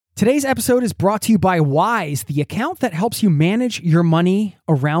Today's episode is brought to you by Wise, the account that helps you manage your money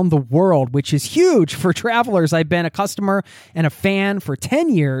around the world, which is huge for travelers. I've been a customer and a fan for 10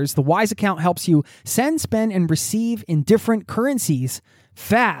 years. The Wise account helps you send, spend, and receive in different currencies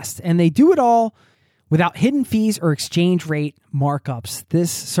fast, and they do it all without hidden fees or exchange rate markups.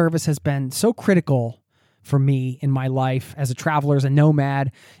 This service has been so critical for me in my life as a traveler, as a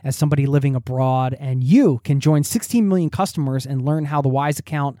nomad, as somebody living abroad. And you can join 16 million customers and learn how the Wise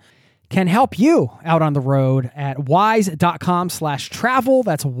account can help you out on the road at wise.com/travel.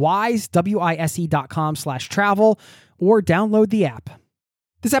 That's wise, wise.com/travel, or download the app.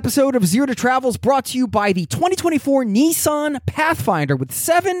 This episode of Zero to Travel is brought to you by the 2024 Nissan Pathfinder with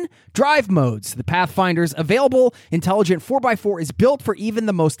 7 drive modes. The Pathfinder's available intelligent 4x4 is built for even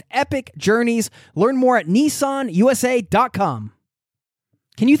the most epic journeys. Learn more at nissanusa.com.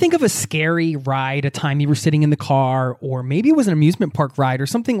 Can you think of a scary ride, a time you were sitting in the car, or maybe it was an amusement park ride or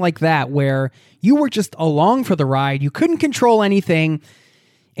something like that, where you were just along for the ride, you couldn't control anything,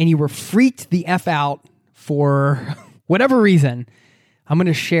 and you were freaked the F out for whatever reason? I'm going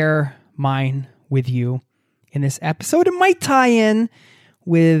to share mine with you in this episode. It might tie in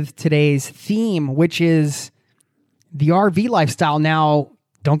with today's theme, which is the RV lifestyle. Now,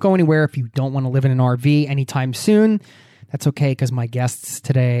 don't go anywhere if you don't want to live in an RV anytime soon. That's okay, because my guests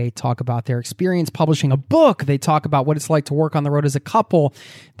today talk about their experience publishing a book. They talk about what it's like to work on the road as a couple.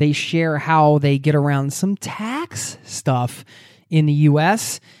 They share how they get around some tax stuff in the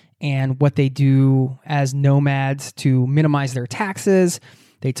U.S., and what they do as nomads to minimize their taxes.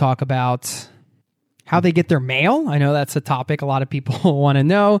 They talk about how they get their mail. I know that's a topic a lot of people want to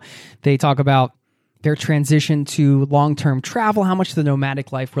know. They talk about their transition to long-term travel, how much the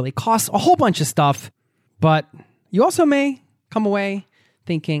nomadic life really costs, a whole bunch of stuff. But you also may come away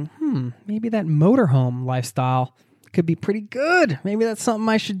thinking, maybe that motorhome lifestyle could be pretty good. Maybe that's something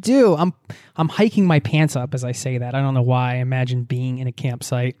I should do. I'm hiking my pants up as I say that. I don't know why. I imagine being in a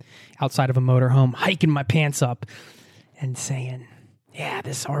campsite outside of a motorhome, hiking my pants up and saying, yeah,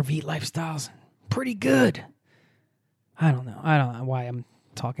 this RV lifestyle's pretty good. I don't know why I'm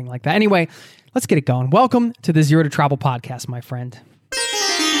talking like that. Anyway, let's get it going. Welcome to the Zero to Travel podcast, my friend.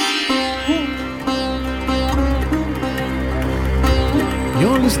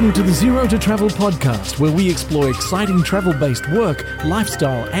 You're listening to the Zero to Travel podcast, where we explore exciting travel-based work,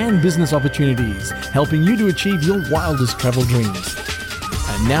 lifestyle, and business opportunities, helping you to achieve your wildest travel dreams.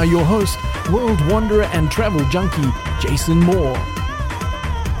 And now your host, world wanderer and travel junkie, Jason Moore.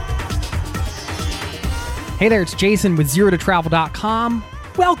 Hey there, it's Jason with ZeroToTravel.com.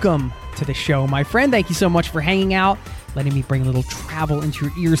 Welcome to the show, my friend. Thank you so much for hanging out, letting me bring a little travel into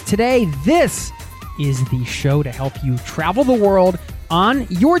your ears today. This is the show to help you travel the world on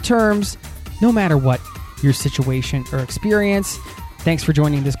your terms, no matter what your situation or experience. Thanks for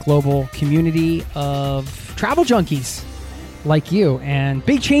joining this global community of travel junkies like you. And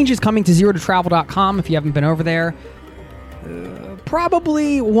big changes coming to ZeroToTravel.com. If you haven't been over there,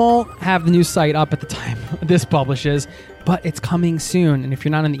 probably won't have the new site up at the time this publishes, but it's coming soon. And if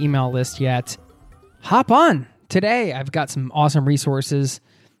you're not on the email list yet, hop on today. I've got some awesome resources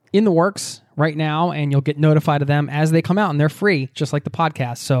in the works right now, and you'll get notified of them as they come out, and they're free, just like the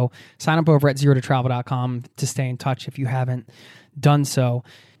podcast. So sign up over at ZeroToTravel.com to stay in touch if you haven't done so.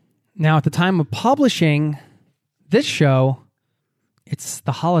 Now, at the time of publishing this show, it's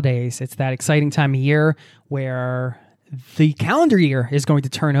the holidays. It's that exciting time of year where the calendar year is going to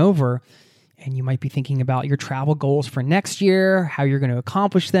turn over, and you might be thinking about your travel goals for next year, how you're going to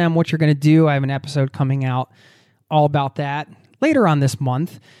accomplish them, what you're going to do. I have an episode coming out all about that later on this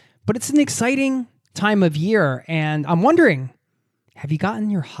month. But it's an exciting time of year, and I'm wondering, have you gotten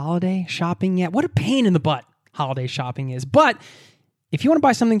your holiday shopping yet? What a pain in the butt holiday shopping is. But if you want to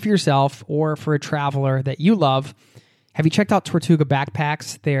buy something for yourself or for a traveler that you love, have you checked out Tortuga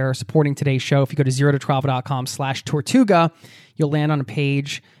Backpacks? They're supporting today's show. If you go to ZeroToTravel.com/Tortuga, you'll land on a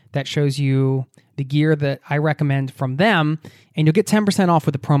page that shows you the gear that I recommend from them, and you'll get 10% off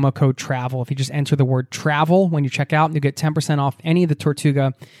with the promo code TRAVEL. If you just enter the word TRAVEL when you check out, you'll get 10% off any of the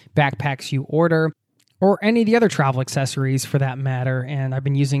Tortuga backpacks you order, or any of the other travel accessories for that matter. And I've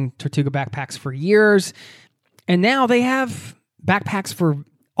been using Tortuga backpacks for years, and now they have backpacks for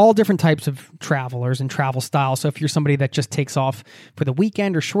all different types of travelers and travel styles. So if you're somebody that just takes off for the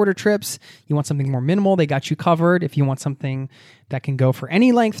weekend or shorter trips, you want something more minimal, they got you covered. If you want something that can go for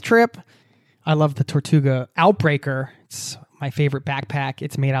any length trip, I love the Tortuga Outbreaker. It's my favorite backpack.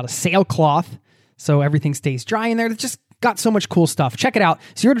 It's made out of sailcloth, so everything stays dry in there. It's just Got so much cool stuff. Check it out.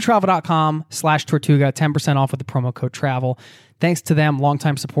 zerototravel.com/Tortuga, 10% off with the promo code travel. Thanks to them,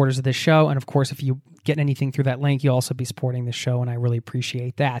 longtime supporters of this show. And of course, if you get anything through that link, you'll also be supporting this show, and I really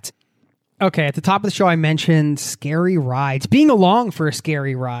appreciate that. Okay, at the top of the show, I mentioned scary rides. Being along for a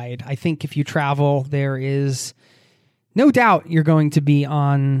scary ride. I think if you travel, there is no doubt you're going to be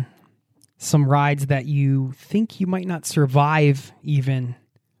on some rides that you think you might not survive even.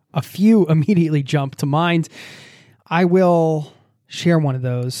 A few immediately jump to mind. I will share one of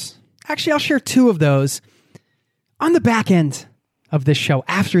those. Actually, I'll share two of those on the back end of this show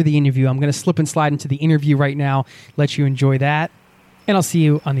after the interview. I'm going to slip and slide into the interview right now, let you enjoy that, and I'll see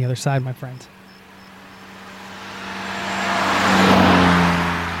you on the other side, my friend.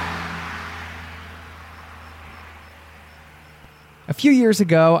 A few years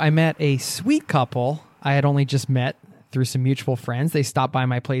ago, I met a sweet couple I had only just met through some mutual friends. They stopped by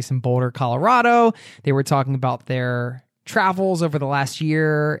my place in Boulder, Colorado. They were talking about their travels over the last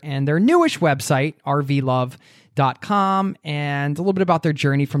year and their newish website, rvlove.com, and a little bit about their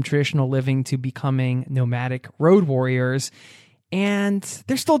journey from traditional living to becoming nomadic road warriors. And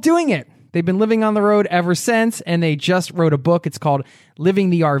they're still doing it. They've been living on the road ever since, and they just wrote a book. It's called Living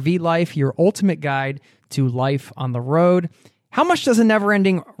the RV Life, Your Ultimate Guide to Life on the Road. How much does a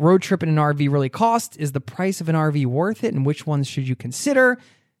never-ending road trip in an RV really cost? Is the price of an RV worth it? And which ones should you consider?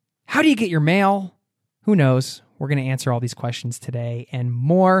 How do you get your mail? Who knows? We're going to answer all these questions today and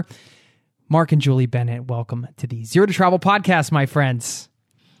more. Mark and Julie Bennett, welcome to the Zero to Travel podcast, my friends.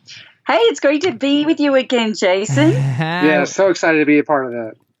 Hey, it's great to be with you again, Jason. Yeah, so excited to be a part of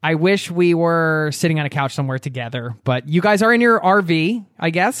that. I wish we were sitting on a couch somewhere together, but you guys are in your RV,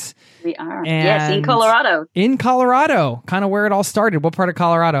 I guess. We are. Yes, in Colorado. In Colorado, kind of where it all started. What part of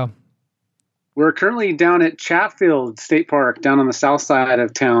Colorado? We're currently down at Chatfield State Park, down on the south side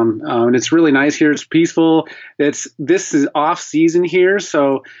of town. And it's really nice here. It's peaceful. This is off season here,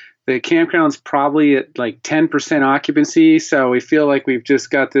 so the campground's probably at like 10% occupancy. So we feel like we've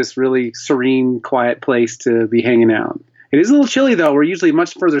just got this really serene, quiet place to be hanging out. It is a little chilly, though. We're usually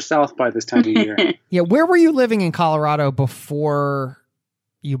much further south by this time of year. Yeah, where were you living in Colorado before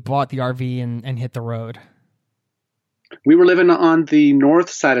you bought the RV and hit the road? We were living on the north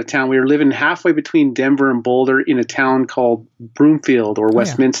side of town. We were living halfway between Denver and Boulder in a town called Broomfield or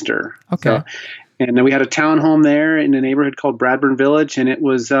Westminster. Yeah. Okay. So, and then we had a townhome there in a neighborhood called Bradburn Village, and it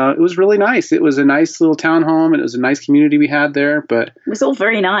was really nice. It was a nice little townhome, and it was a nice community we had there. But it was all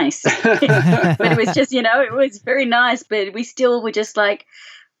very nice. But it was just, it was very nice. But we still were just like,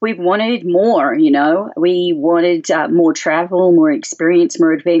 we wanted more. We wanted more travel, more experience,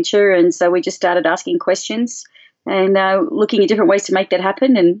 more adventure, and so we just started asking questions and looking at different ways to make that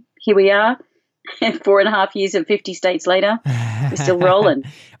happen. And here we are. 4.5 years and 50 states later, we're still rolling.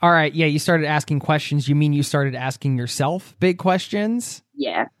 All right. Yeah. You started asking questions. You mean you started asking yourself big questions?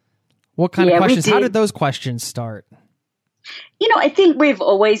 Yeah. What kind of questions? How did those questions start? I think we've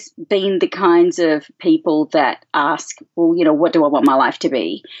always been the kinds of people that ask, well, what do I want my life to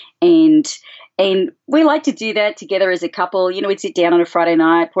be? And we like to do that together as a couple. We'd sit down on a Friday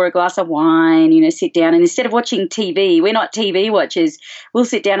night, pour a glass of wine, sit down. And instead of watching TV, we're not TV watchers. We'll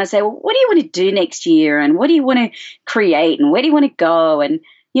sit down and say, well, what do you want to do next year? And what do you want to create? And where do you want to go? And,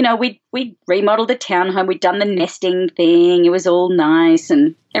 we'd remodeled the townhome. We'd done the nesting thing. It was all nice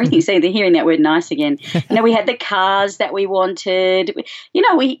and everything. So they're hearing that word nice again. We had the cars that we wanted.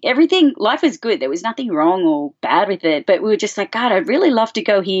 Everything, life was good. There was nothing wrong or bad with it. But we were just like, God, I'd really love to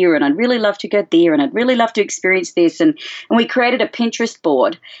go here and I'd really love to go there and I'd really love to experience this. And we created a Pinterest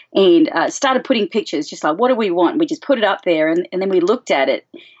board and started putting pictures, just like, what do we want? We just put it up there and then we looked at it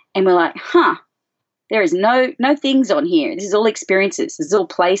and we're like, there is no things on here. This is all experiences. This is all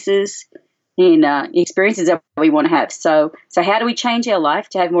places and experiences that we want to have. So how do we change our life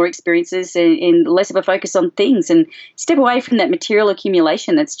to have more experiences and less of a focus on things and step away from that material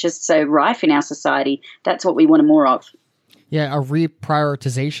accumulation that's just so rife in our society? That's what we want more of. Yeah, a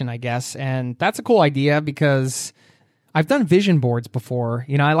reprioritization, I guess. And that's a cool idea because I've done vision boards before.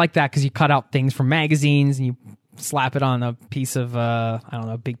 I like that because you cut out things from magazines and you slap it on a piece of,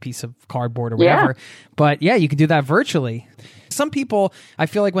 a big piece of cardboard or whatever. Yeah. But yeah, you can do that virtually. Some people, I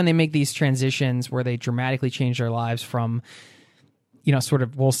feel like when they make these transitions where they dramatically change their lives from, sort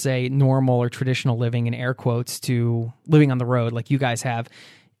of, we'll say normal or traditional living in air quotes to living on the road like you guys have,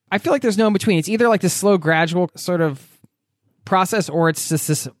 I feel like there's no in between. It's either like this slow, gradual sort of process or it's just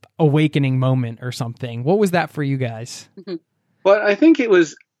this awakening moment or something. What was that for you guys? Well, I think it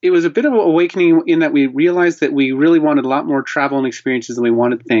was a bit of an awakening in that we realized that we really wanted a lot more travel and experiences than we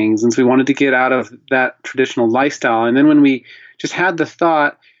wanted things. And so we wanted to get out of that traditional lifestyle. And then when we just had the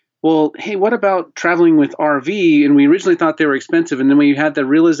thought, well, hey, what about traveling with RV? And we originally thought they were expensive. And then we had the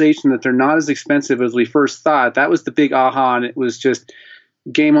realization that they're not as expensive as we first thought. That was the big aha. And it was just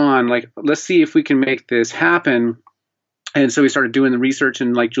game on. Like, let's see if we can make this happen. And so we started doing the research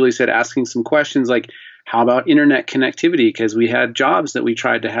and, like Julie said, asking some questions like, how about internet connectivity? Because we had jobs that we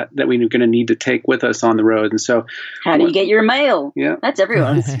tried to that we were going to need to take with us on the road. And so, how do you get your mail? Yeah, that's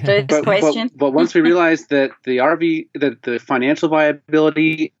everyone's first question. But once we realized that the RV, that the financial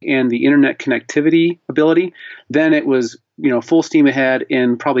viability and the internet connectivity ability, then it was full steam ahead.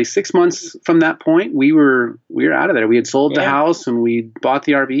 In probably 6 months from that point, we were out of there. We had sold the house and we bought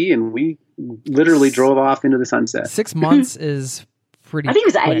the RV and we literally drove off into the sunset. 6 months is pretty. I think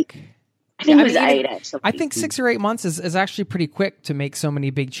it was quick. 8. I think it was 8, actually. I think 6 or 8 months is actually pretty quick to make so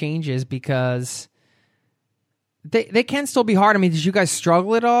many big changes, because they can still be hard. I mean, did you guys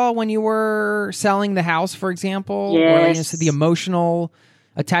struggle at all when you were selling the house, for example? Yes. Or the emotional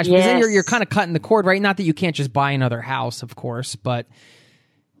attachment? Yes. Because then you're kind of cutting the cord, right? Not that you can't just buy another house, of course, but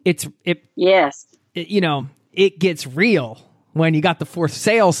it gets real when you got the for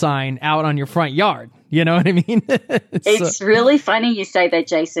sale sign out on your front yard. You know what I mean? It's really funny you say that,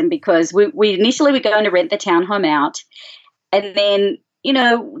 Jason, because we initially were going to rent the townhome out, and then,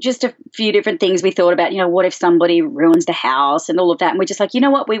 just a few different things we thought about, what if somebody ruins the house and all of that. And we're just like, you know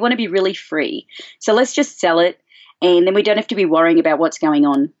what, we want to be really free. So let's just sell it, and then we don't have to be worrying about what's going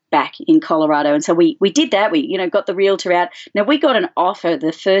on back in Colorado. And so we did that. We, got the realtor out. Now, we got an offer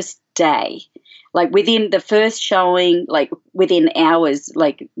the first day. Like within the first showing, like within hours,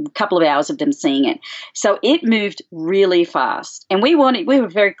 like a couple of hours of them seeing it. So it moved really fast. And we were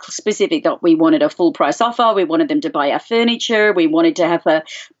very specific that we wanted a full price offer. We wanted them to buy our furniture. We wanted to have a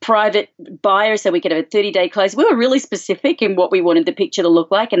private buyer so we could have a 30-day close. We were really specific in what we wanted the picture to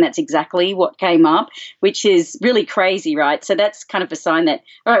look like. And that's exactly what came up, which is really crazy, right? So that's kind of a sign that,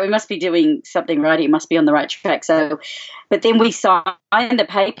 all right, we must be doing something right here. Must be on the right track. So, but then we signed the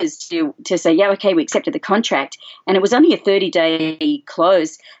papers to say, yeah, okay, we accepted the contract, and it was only a 30-day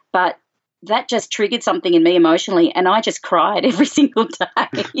close, but that just triggered something in me emotionally, and I just cried every single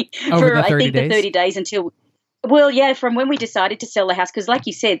day for I think the 30 days until. Well, yeah, from when we decided to sell the house, because like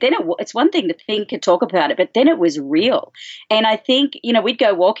you said, then it's one thing to think and talk about it, but then it was real. And I think, we'd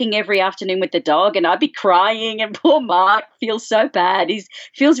go walking every afternoon with the dog, and I'd be crying, and poor Mark feels so bad. He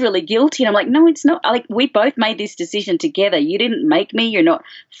feels really guilty. And I'm like, no, it's not. Like, we both made this decision together. You didn't make me. You're not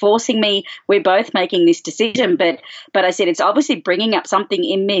forcing me. We're both making this decision. But I said, it's obviously bringing up something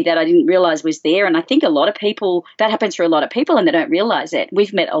in me that I didn't realize was there. And I think a lot of people, that happens for a lot of people, and they don't realize it.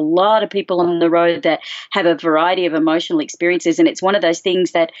 We've met a lot of people on the road that have a variety of emotional experiences, and it's one of those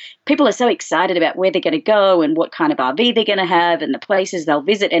things that people are so excited about where they're going to go and what kind of RV they're going to have and the places they'll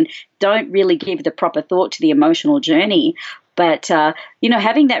visit, and don't really give the proper thought to the emotional journey. But,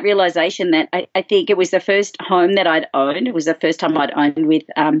 having that realization that I think it was the first home that I'd owned. It was the first time I'd owned with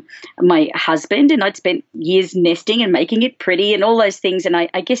my husband, and I'd spent years nesting and making it pretty and all those things. And I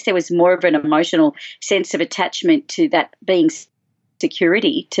guess there was more of an emotional sense of attachment to that being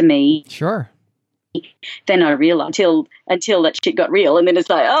security to me. Sure. Then I realized until that shit got real. And then it's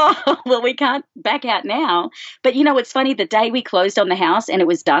like, oh, well, we can't back out now. But, it's funny, the day we closed on the house and it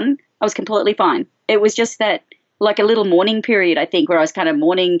was done, I was completely fine. It was just that, like a little mourning period, I think, where I was kind of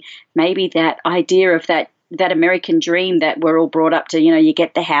mourning maybe that idea of that American dream that we're all brought up to, you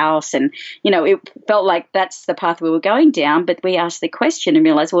get the house, and, it felt like that's the path we were going down. But we asked the question and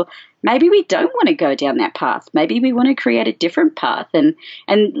realized, well, maybe we don't want to go down that path. Maybe we want to create a different path. And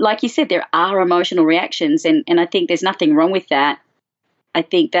like you said, there are emotional reactions, and I think there's nothing wrong with that. I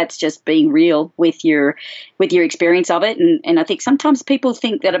think that's just being real with your experience of it. And I think sometimes people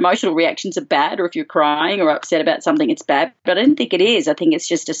think that emotional reactions are bad, or if you're crying or upset about something, it's bad. But I don't think it is. I think it's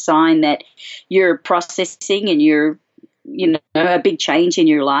just a sign that you're processing and you're, a big change in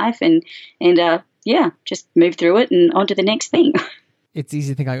your life, and just move through it and on to the next thing. It's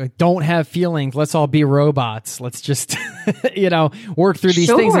easy to think like, don't have feelings. Let's all be robots. Let's just, work through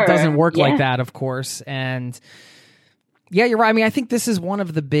these things. It doesn't work like that, of course. And yeah, you're right. I mean, I think this is one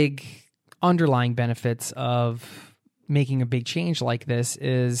of the big underlying benefits of making a big change like this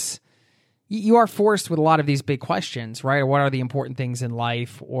is you are forced with a lot of these big questions, right? Or what are the important things in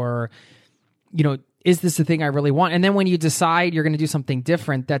life? Or, is this the thing I really want? And then when you decide you're going to do something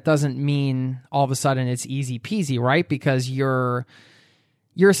different, that doesn't mean all of a sudden it's easy peasy, right? Because you're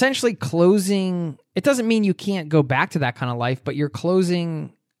essentially closing. It doesn't mean you can't go back to that kind of life, but you're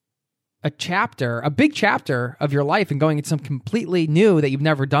closing a big chapter of your life and going into something completely new that you've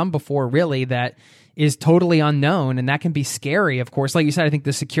never done before, really, that is totally unknown. And that can be scary, of course. Like you said, I think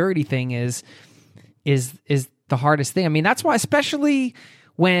the security thing is the hardest thing. I mean, that's why, especially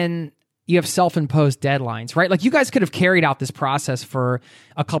when you have self-imposed deadlines, right? Like you guys could have carried out this process for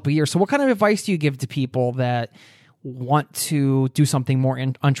a couple of years. So what kind of advice do you give to people that want to do something more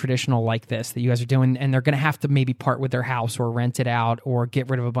untraditional like this that you guys are doing, and they're going to have to maybe part with their house or rent it out or get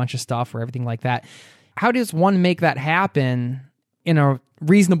rid of a bunch of stuff or everything like that? How does one make that happen in a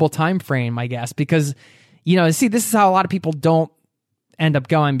reasonable time frame, I guess? Because, this is how a lot of people don't end up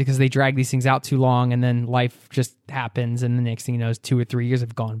going, because they drag these things out too long and then life just happens and the next thing you know is 2 or 3 years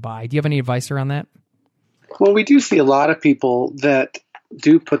have gone by. Do you have any advice around that? Well, we do see a lot of people that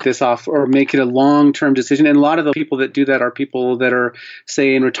do put this off or make it a long-term decision. And a lot of the people that do that are people that are,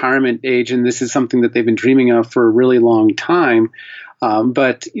 say, in retirement age, and this is something that they've been dreaming of for a really long time.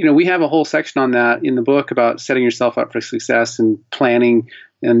 But we have a whole section on that in the book about setting yourself up for success and planning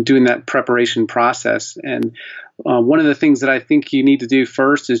and doing that preparation process. And one of the things that I think you need to do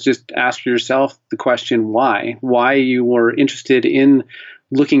first is just ask yourself the question, why you were interested in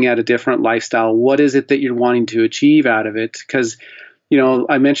looking at a different lifestyle. What is it that you're wanting to achieve out of it? Because,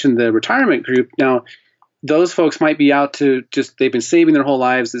 I mentioned the retirement group. Now, those folks might be out to they've been saving their whole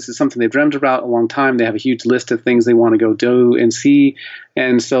lives. This is something they've dreamt about a long time. They have a huge list of things they want to go do and see.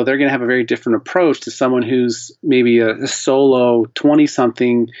 And so they're going to have a very different approach to someone who's maybe a solo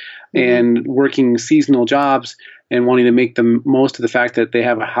 20-something and working seasonal jobs and wanting to make the most of the fact that they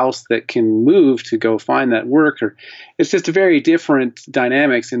have a house that can move to go find that work. Or it's just a very different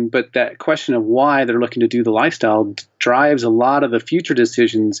dynamics. But that question of why they're looking to do the lifestyle drives a lot of the future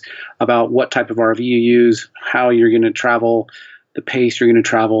decisions about what type of RV you use, how you're going to travel, the pace you're going to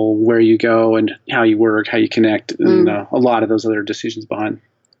travel, where you go, and how you work, how you connect, and a lot of those other decisions behind.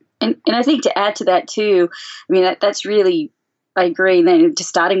 And I think to add to that too, I mean, that's really, I agree. Then just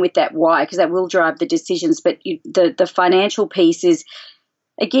starting with that why, because that will drive the decisions. But the financial piece is,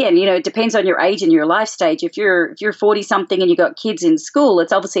 again, it depends on your age and your life stage. If you're 40 something and you've got kids in school,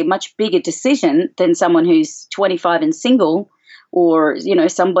 it's obviously a much bigger decision than someone who's 25 and single, or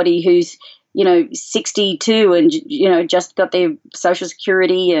somebody who's 62 and just got their Social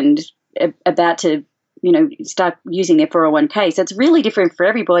Security and about to start using their 401k. So it's really different for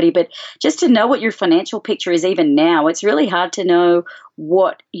everybody. But just to know what your financial picture is even now, it's really hard to know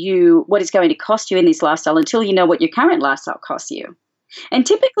what it's going to cost you in this lifestyle until you know what your current lifestyle costs you. And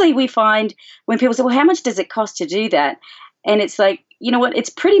typically we find when people say, well, how much does it cost to do that? And it's like, it's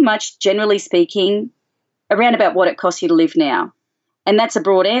pretty much, generally speaking, around about what it costs you to live now. And that's a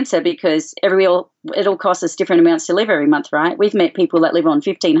broad answer because it'll cost us different amounts to live every month, right? We've met people that live on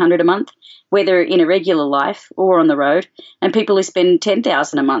 $1,500 a month, whether in a regular life or on the road, and people who spend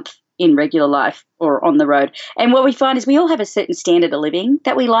 $10,000 a month in regular life or on the road. And what we find is we all have a certain standard of living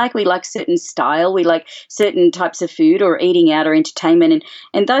that we like. We like certain style. We like certain types of food or eating out or entertainment.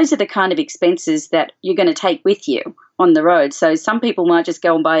 And those are the kind of expenses that you're going to take with you on the road. So some people might just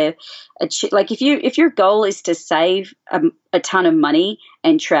go and buy like if your goal is to save a ton of money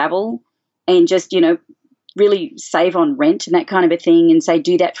and travel and just, really save on rent and that kind of a thing and say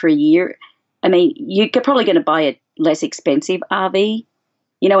do that for a year, I mean, you're probably going to buy a less expensive RV.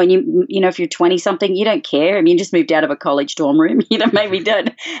 And if you're 20 something, you don't care. I mean, you just moved out of a college dorm room, maybe don't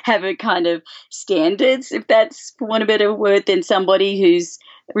have a kind of standards, if that's for want of a better word, than somebody who's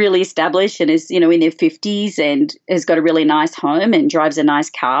really established and is, in their 50s and has got a really nice home and drives a nice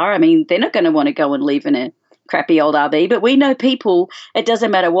car. I mean, they're not going to want to go and live in a crappy old RV, but we know people, it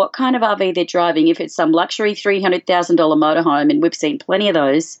doesn't matter what kind of RV they're driving, if it's some luxury $300,000 motorhome, and we've seen plenty of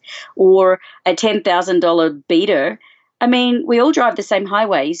those, or a $10,000 beater. I mean, we all drive the same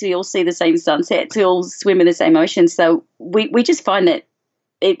highways. We all see the same sunsets. We all swim in the same oceans. So we just find that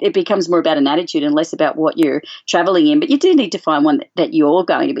it becomes more about an attitude and less about what you're traveling in. But you do need to find one that you're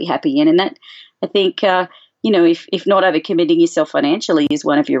going to be happy in. And that, I think, if not overcommitting yourself financially is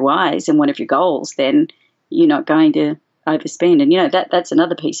one of your whys and one of your goals, then you're not going to overspend. And, that's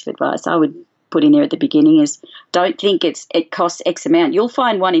another piece of advice I would put in there at the beginning is don't think it costs X amount. You'll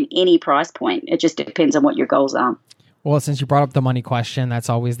find one in any price point. It just depends on what your goals are. Well, since you brought up the money question, that's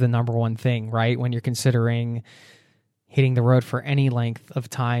always the number one thing, right? When you're considering hitting the road for any length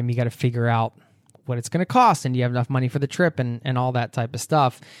of time, you got to figure out what it's going to cost and do you have enough money for the trip and all that type of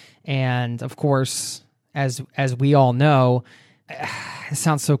stuff. And of course, as we all know, it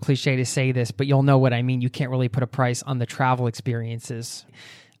sounds so cliche to say this, but you'll know what I mean. You can't really put a price on the travel experiences,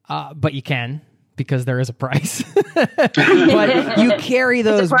 but you can. Because there is a price, but you carry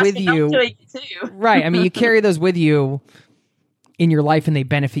those with you. Right. I mean, you carry those with you in your life and they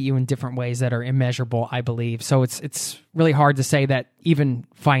benefit you in different ways that are immeasurable, I believe. So it's really hard to say that even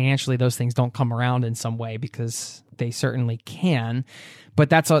financially those things don't come around in some way because they certainly can. But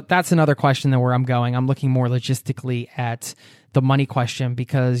that's another question where I'm going. I'm looking more logistically at the money question,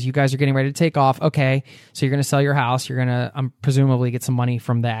 because you guys are getting ready to take off. Okay, so you're going to sell your house. You're going to presumably get some money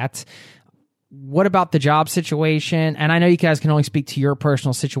from that. What about the job situation? And I know you guys can only speak to your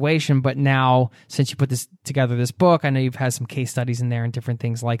personal situation, but now since you put this book, I know you've had some case studies in there and different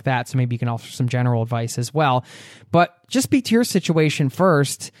things like that. So maybe you can offer some general advice as well. But just speak to your situation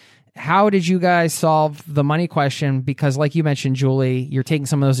first. How did you guys solve the money question? Because like you mentioned, Julie, you're taking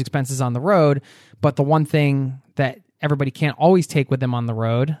some of those expenses on the road, but the one thing that everybody can't always take with them on the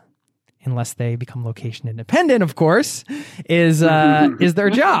road, unless they become location independent, of course, is their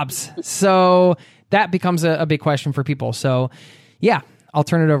jobs. So that becomes a big question for people. So yeah, I'll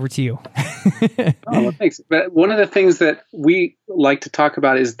turn it over to you. Well, thanks. But one of the things that we like to talk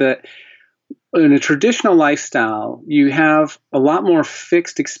about is that in a traditional lifestyle, you have a lot more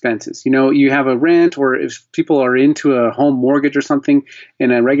fixed expenses. You have a rent, or if people are into a home mortgage or something,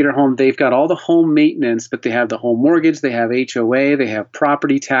 in a regular home, they've got all the home maintenance, but they have the home mortgage, they have HOA, they have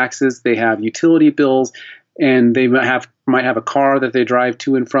property taxes, they have utility bills, and they might have a car that they drive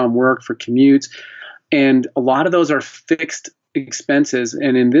to and from work for commutes. And a lot of those are fixed expenses.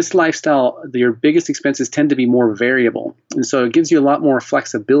 And in this lifestyle, your biggest expenses tend to be more variable. And so it gives you a lot more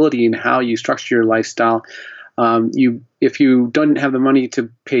flexibility in how you structure your lifestyle. If you don't have the money to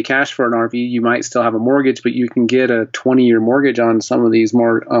pay cash for an RV, you might still have a mortgage, but you can get a 20-year mortgage on some of these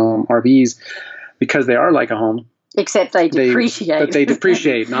more RVs because they are like a home. Except they depreciate. But they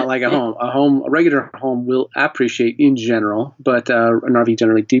depreciate, not like a home. A regular home will appreciate in general, but an RV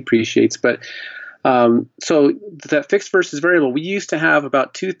generally depreciates. But so that fixed versus variable, we used to have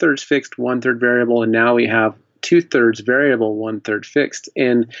about 2/3 fixed, 1/3 variable, and now we have 2/3 variable, 1/3 fixed.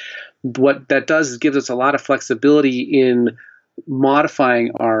 And what that does is gives us a lot of flexibility in modifying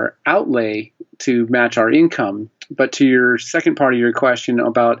our outlay to match our income. But to your second part of your question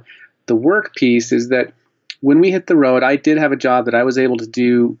about the work piece is that when we hit the road, I did have a job that I was able to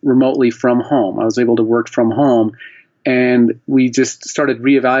do remotely from home. I was able to work from home. And we just started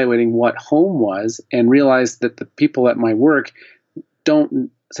reevaluating what home was and realized that the people at my work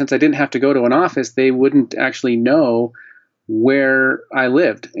since I didn't have to go to an office, they wouldn't actually know where I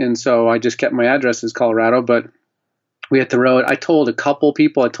lived. And so I just kept my address as Colorado, but we hit the road. I told a couple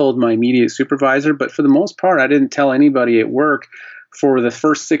people, I told my immediate supervisor, but for the most part, I didn't tell anybody at work for the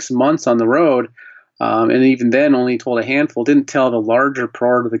first 6 months on the road. And even then only told a handful, didn't tell the larger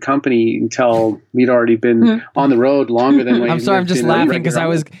part of the company until we'd already been on the road longer than we I'm sorry, I'm just laughing because I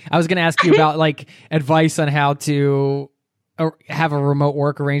was going to ask you about like advice on how to have a remote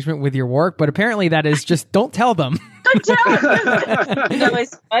work arrangement with your work, but apparently that is just don't tell them. Don't tell them.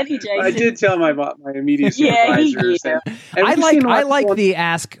 It's funny, Jason. I did tell my immediate supervisors. I like the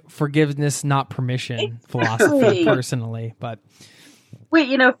ask forgiveness, not permission philosophy personally, but...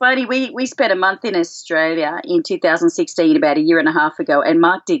 funny, we spent a month in Australia in 2016, about a year and a half ago, and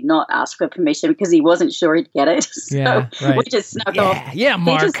Mark did not ask for permission because he wasn't sure he'd get it. So we just snuck off. Yeah,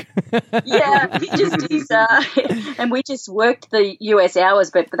 Mark. And we just worked the US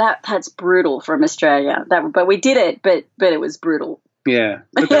hours, but that's brutal from Australia. But we did it, but it was brutal. Yeah,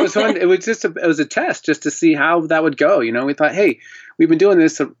 but that was fun. It was a test just to see how that would go. We thought, hey, we've been doing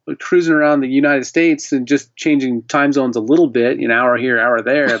this, cruising around the United States and just changing time zones a little bit, hour here, hour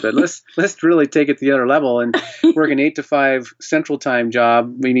there. But let's really take it to the other level and work an 8 to 5 Central Time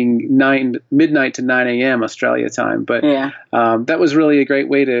job, meaning midnight to 9 a.m. Australia time. But that was really a great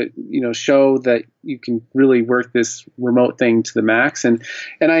way to show that you can really work this remote thing to the max. And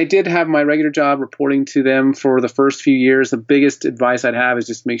I did have my regular job reporting to them for the first few years. The biggest advice I'd have is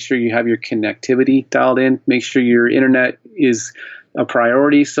just make sure you have your connectivity dialed in. Make sure your internet is a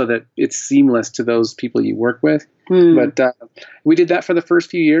priority so that it's seamless to those people you work with. But we did that for the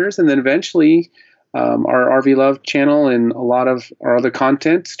first few years. And then eventually our RV Love channel and a lot of our other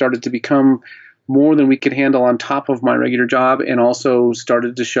content started to become more than we could handle on top of my regular job, and also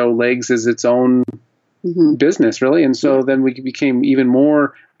started to show legs as its own business, really. And so then we became even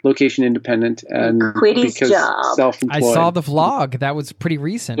more location independent and quit his job. Self-employed. I saw the vlog. That was pretty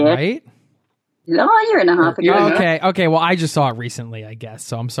recent, right? No, a year and a half ago. Okay. Well, I just saw it recently, I guess.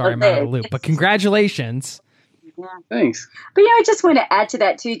 So I'm sorry I'm out of the loop. But congratulations. Yeah. Thanks. But I just want to add to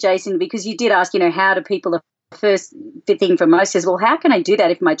that too, Jason, because you did ask, how do people... First thing for most is, well, how can I do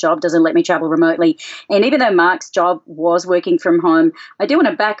that if my job doesn't let me travel remotely? And even though Mark's job was working from home, I do want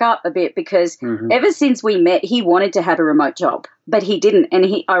to back up a bit because ever since we met, he wanted to have a remote job, but he didn't. And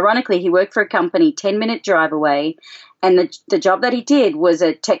ironically, he worked for a company 10-minute drive away. And the job that he did was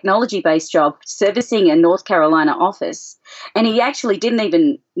a technology-based job servicing a North Carolina office. And he actually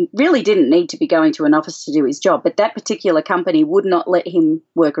really didn't need to be going to an office to do his job. But that particular company would not let him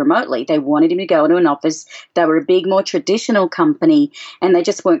work remotely. They wanted him to go into an office. They were a big, more traditional company, and they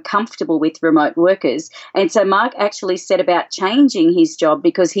just weren't comfortable with remote workers. And so Mark actually set about changing his job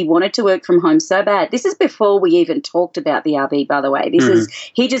because he wanted to work from home so bad. This is before we even talked about the RV, by the way.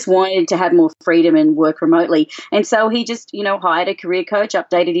 He just wanted to have more freedom and work remotely. And so he just, hired a career coach,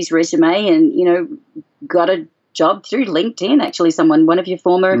 updated his resume, and, got a job through LinkedIn. Actually, one of your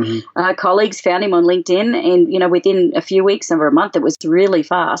former colleagues found him on LinkedIn, and, within a few weeks or a month, it was really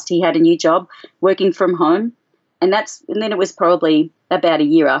fast. He had a new job working from home. And then it was probably about a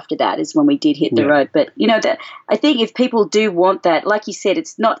year after that is when we did hit the road. But, that I think if people do want that, like you said,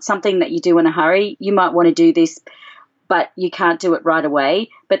 it's not something that you do in a hurry. You might want to do this, but you can't do it right away.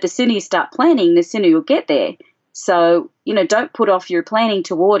 But the sooner you start planning, the sooner you'll get there. So, don't put off your planning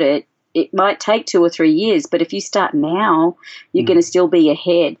toward it. It might take 2 or 3 years, but if you start now, you're going to still be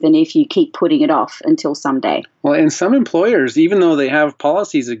ahead than if you keep putting it off until someday. Well, and some employers, even though they have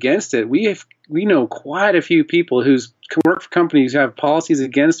policies against it, we know quite a few people who work for companies who have policies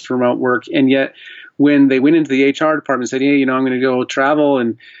against remote work, and yet when they went into the HR department and said, hey, I'm going to go travel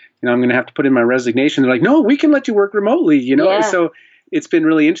and I'm going to have to put in my resignation, they're like, no, we can let you work remotely, Yeah. So it's been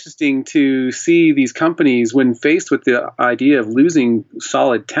really interesting to see these companies, when faced with the idea of losing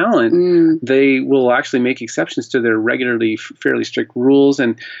solid talent, they will actually make exceptions to their regularly fairly strict rules.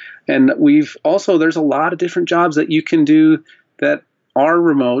 And there's a lot of different jobs that you can do that are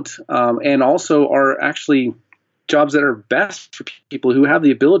remote, and also are actually jobs that are best for people who have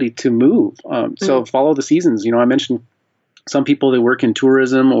the ability to move. So follow the seasons. I mentioned some people that work in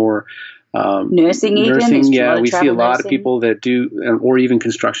tourism or nursing. Yeah, we see a lot of people that do, or even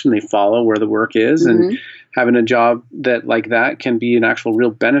construction. They follow where the work is, and having a job like that can be an actual real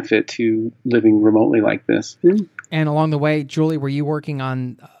benefit to living remotely like this. And along the way, Julie, were you working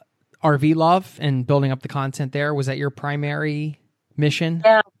on RV Love and building up the content there? Was that your primary mission?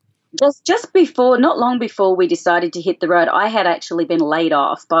 Yeah. Just before, not long before we decided to hit the road, I had actually been laid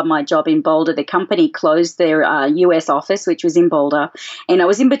off by my job in Boulder. The company closed their US office, which was in Boulder, and I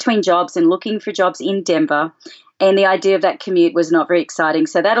was in between jobs and looking for jobs in Denver, and the idea of that commute was not very exciting.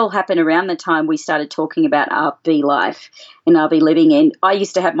 So that all happened around the time we started talking about RV life and RV living. And I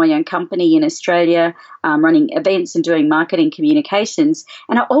used to have my own company in Australia, running events and doing marketing communications,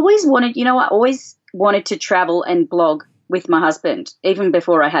 and I always wanted to travel and blog with my husband, even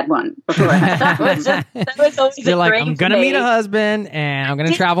before I had one. That was always You're like, I'm going to meet a husband, and I'm going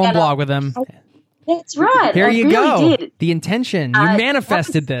to travel and blog with him. That's right. Here you go. Did. The intention. You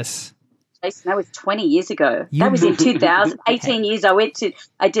manifested this. Jason, that was 20 years ago. That was in 2000. 18 years. I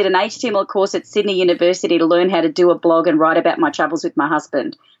did an HTML course at Sydney University to learn how to do a blog and write about my travels with my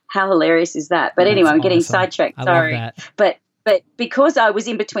husband. How hilarious is that? But anyway, I'm getting sidetracked. Sorry. I love that. But because I was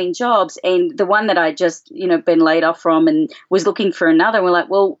in between jobs, and the one that I just, been laid off from and was looking for another, we're like,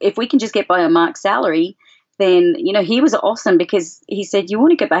 well, if we can just get by a Mark's salary, then, he was awesome, because he said, you want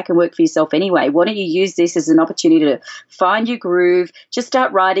to go back and work for yourself anyway. Why don't you use this as an opportunity to find your groove, just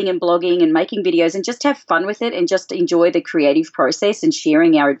start writing and blogging and making videos and just have fun with it and just enjoy the creative process and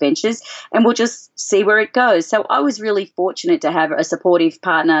sharing our adventures, and we'll just see where it goes. So I was really fortunate to have a supportive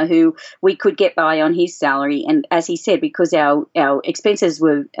partner who we could get by on his salary. And as he said, because our expenses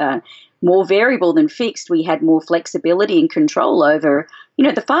were more variable than fixed, we had more flexibility and control over,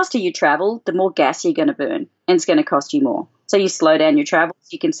 the faster you travel, the more gas you're going to burn, and it's going to cost you more. So you slow down your travels,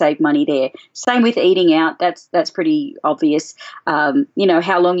 you can save money there. Same with eating out. That's pretty obvious. How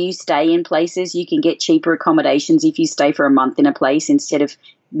long you stay in places, you can get cheaper accommodations if you stay for a month in a place instead of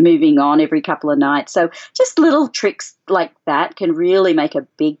moving on every couple of nights. So just little tricks like that can really make a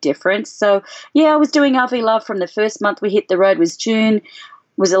big difference. So yeah, I was doing RV Love from the first month we hit the road was June.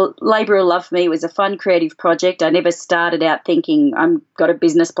 Was a labor of love for me. It was a fun, creative project. I never started out thinking I've got a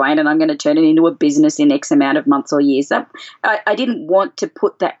business plan and I'm going to turn it into a business in X amount of months or years. I didn't want to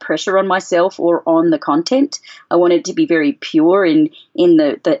put that pressure on myself or on the content. I wanted to be very pure in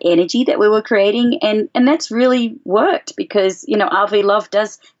the energy that we were creating, and that's really worked, because RV Love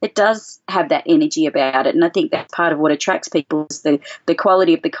does have that energy about it, and I think that's part of what attracts people is the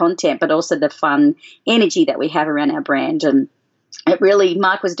quality of the content, but also the fun energy that we have around our brand. And it really,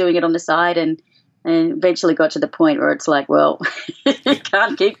 Mark was doing it on the side, and eventually got to the point where it's like, well, you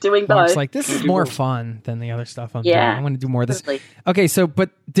can't keep doing both. Mark's like, this is more fun than the other stuff I'm doing. I want to do more of this. Okay, so,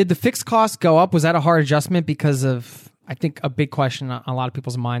 but did the fixed costs go up? Was that a hard adjustment? Because of, I think a big question on a lot of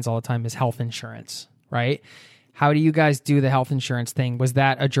people's minds all the time is health insurance, right? How do you guys do the health insurance thing? Was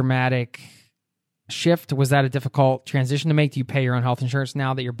that a dramatic shift? Was that a difficult transition to make? Do you pay your own health insurance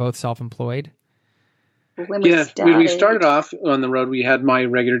now that you're both self-employed? When we started off on the road. We had my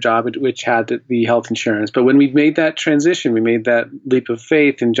regular job, which had the health insurance. But when we made that transition, we made that leap of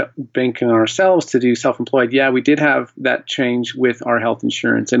faith and banking on ourselves to do self-employed. Yeah, we did have that change with our health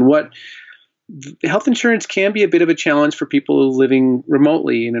insurance. And health insurance can be a bit of a challenge for people living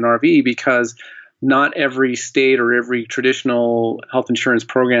remotely in an RV, because not every state or every traditional health insurance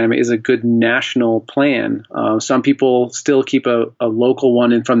program is a good national plan. Some people still keep a local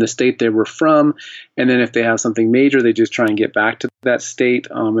one in from the state they were from. And then if they have something major, they just try and get back to that state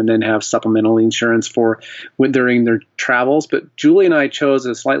and then have supplemental insurance for during their travels. But Julie and I chose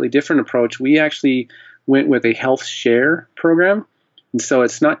a slightly different approach. We actually went with a health share program. And so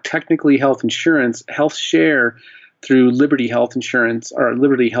it's not technically health insurance, health share through Liberty Health Insurance or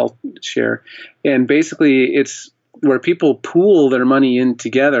Liberty Health Share. And basically it's where people pool their money in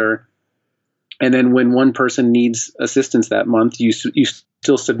together. And then when one person needs assistance that month, you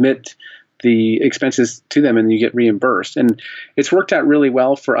still submit the expenses to them and you get reimbursed. And it's worked out really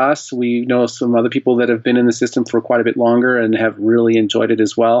well for us. We know some other people that have been in the system for quite a bit longer and have really enjoyed it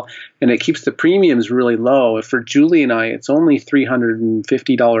as well. And it keeps the premiums really low. For Julie and I, it's only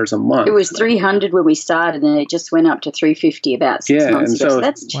 $350 a month. It was $300 when we started, and it just went up to $350 about 6 months ago. So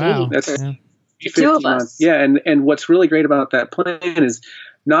that's cheap. Wow. That's two of us. Yeah, and what's really great about that plan is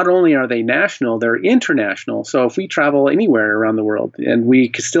not only are they national, they're international. So if we travel anywhere around the world, and we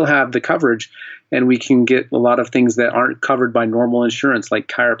can still have the coverage, and we can get a lot of things that aren't covered by normal insurance, like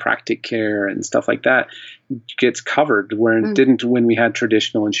chiropractic care and stuff like that, gets covered where it didn't when we had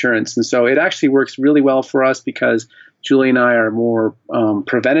traditional insurance. And so it actually works really well for us, because Julie and I are more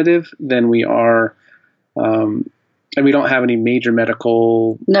preventative than we are and we don't have any major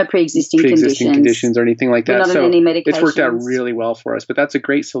medical, no pre-existing conditions or anything like that. Not so on any medications. It's worked out really well for us. But that's a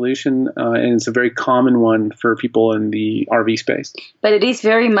great solution, and it's a very common one for people in the RV space. But it is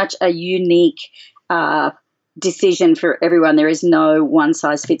very much a unique decision for everyone. There is no one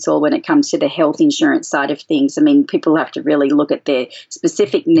size fits all when it comes to the health insurance side of things. I mean, people have to really look at their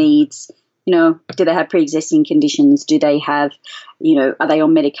specific needs. You know, do they have pre-existing conditions? Do they have, are they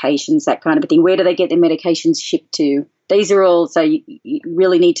on medications, that kind of a thing? Where do they get their medications shipped to? These are all, so you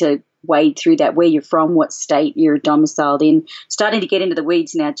really need to wade through that, where you're from, what state you're domiciled in. Starting to get into the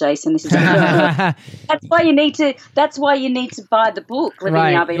weeds now, Jason. This is that's why you need to buy the book, Living the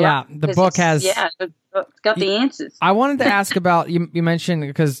RV Life. The book has it's got the answers. I wanted to ask about you mentioned,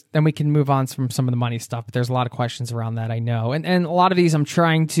 because then we can move on from some of the money stuff, but there's a lot of questions around that, I know. And a lot of these I'm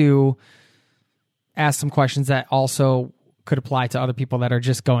trying to ask some questions that also could apply to other people that are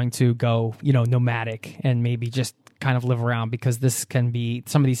just going to go, nomadic and maybe just kind of live around, because some of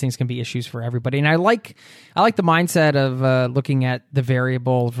these things can be issues for everybody. And I like the mindset of looking at the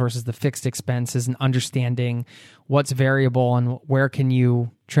variable versus the fixed expenses and understanding what's variable and where can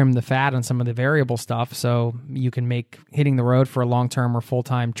you trim the fat on some of the variable stuff, so you can make hitting the road for a long-term or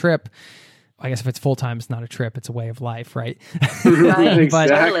full-time trip. I guess if it's full-time, it's not a trip, it's a way of life, right? Right. But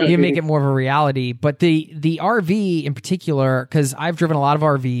Exactly. you make it more of a reality. But the RV in particular, because I've driven a lot of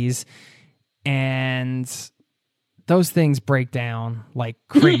RVs, and those things break down like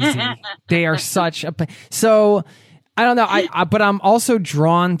crazy. They are such a... So, I don't know, but I'm also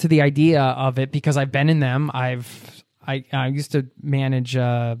drawn to the idea of it because I've been in them. I used to manage...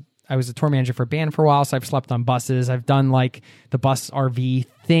 I was a tour manager for a band for a while, so I've slept on buses. I've done like the bus RV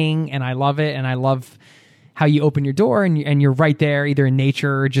thing, and I love it. And I love how you open your door and you're right there, either in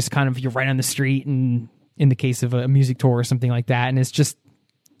nature or just kind of you're right on the street. And in the case of a music tour or something like that, and it's just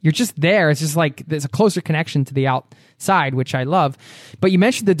you're just there. It's just like there's a closer connection to the outside, which I love. But you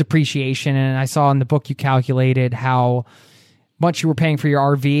mentioned the depreciation, and I saw in the book you calculated how much you were paying for your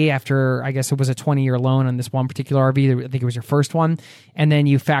RV after, I guess it was a 20-year loan on this one particular RV. I think it was your first one. And then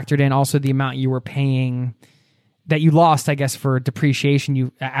you factored in also the amount you were paying that you lost, I guess, for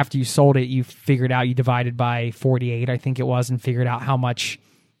depreciation. After you sold it, you figured out, you divided by 48, I think it was, and figured out how much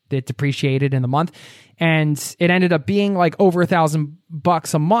it depreciated in the month. And it ended up being like over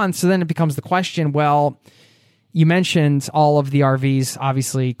 $1,000 a month. So then it becomes the question, well, you mentioned all of the RVs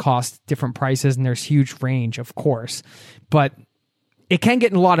obviously cost different prices, and there's huge range, of course. But it can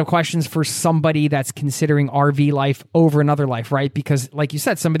get in a lot of questions for somebody that's considering RV life over another life, right? Because like you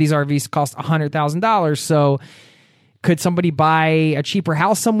said, some of these RVs cost $100,000. So could somebody buy a cheaper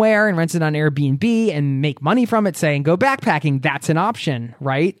house somewhere and rent it on Airbnb and make money from it, say, and go backpacking? That's an option,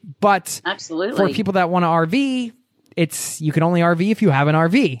 right? But absolutely, for people that want to RV, you can only RV if you have an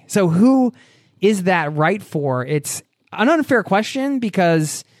RV. So who is that right for? It's an unfair question,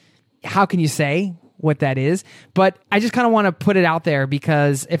 because how can you say what that is, but I just kind of want to put it out there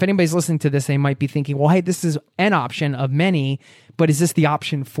because if anybody's listening to this, they might be thinking, well, hey, this is an option of many, but is this the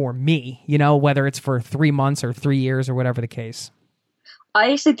option for me? You know, whether it's for 3 months or 3 years or whatever the case.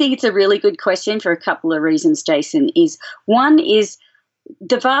 I actually think it's a really good question for a couple of reasons, Jason. One is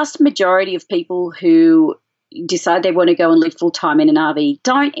the vast majority of people who decide they want to go and live full time in an RV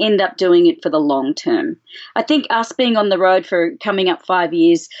don't end up doing it for the long term. I think us being on the road for coming up 5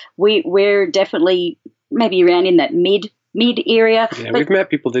 years, we're definitely maybe around in that mid area. Yeah, we've met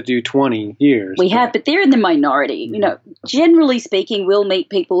people that do 20 years. We have, but they're in the minority. You know, generally speaking, we'll meet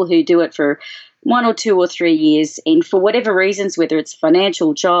people who do it for 1 or 2 or 3 years, and for whatever reasons, whether it's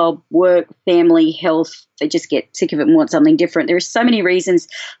financial, job, work, family, health, they just get sick of it and want something different. There are so many reasons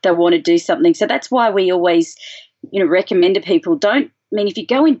they want to do something. So that's why we always, recommend to people, if you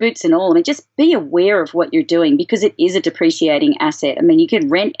go in boots and all, just be aware of what you're doing because it is a depreciating asset. You could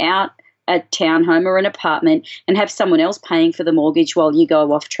rent out a townhome or an apartment and have someone else paying for the mortgage while you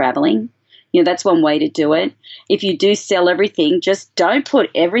go off traveling. That's one way to do it. If you do sell everything, just don't put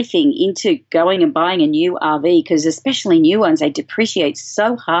everything into going and buying a new RV because especially new ones, they depreciate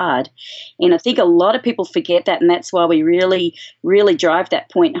so hard. And I think a lot of people forget that, and that's why we really, really drive that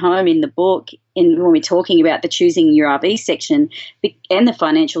point home in the book when we're talking about the choosing your RV section and the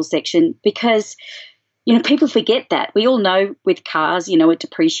financial section because people forget that. We all know with cars, it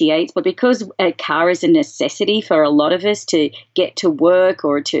depreciates, but because a car is a necessity for a lot of us to get to work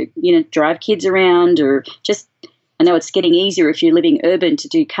or to, drive kids around or just, I know it's getting easier if you're living urban to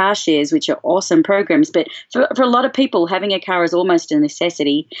do car shares, which are awesome programs, but for a lot of people, having a car is almost a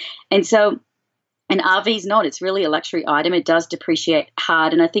necessity. And so an RV is not. It's really a luxury item. It does depreciate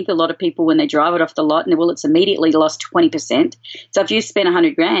hard. And I think a lot of people, when they drive it off the lot, it's immediately lost 20%. So if you spend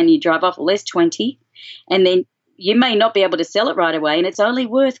 $100,000, you drive off, there's 20. And then you may not be able to sell it right away, and it's only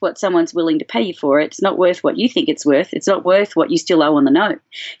worth what someone's willing to pay you for it. It's not worth what you think it's worth. It's not worth what you still owe on the note.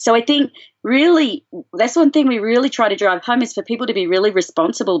 So I think really that's one thing we really try to drive home is for people to be really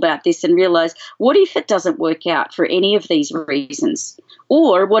responsible about this and realize, what if it doesn't work out for any of these reasons?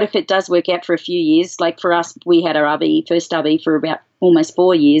 Or what if it does work out for a few years? Like for us, we had our first RV for about almost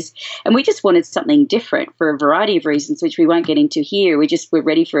 4 years, and we just wanted something different for a variety of reasons, which we won't get into here. We're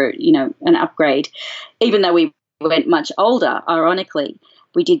ready for, an upgrade, even though we went much older, ironically.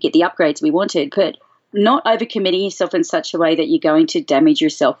 We did get the upgrades we wanted, but not overcommitting yourself in such a way that you're going to damage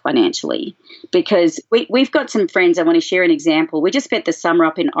yourself financially. Because we've got some friends, I want to share an example. We just spent the summer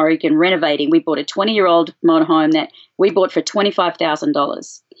up in Oregon renovating. We bought a 20-year-old motorhome that we bought for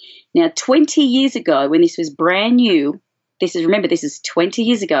 $25,000. Now, 20 years ago, when this was brand new, this is 20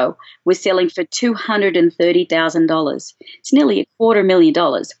 years ago, we're selling for $230,000. It's nearly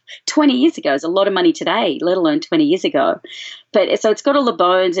 $250,000. 20 years ago is a lot of money today, let alone 20 years ago. But so it's got all the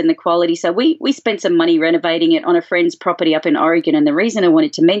bones and the quality. So we spent some money renovating it on a friend's property up in Oregon. And the reason I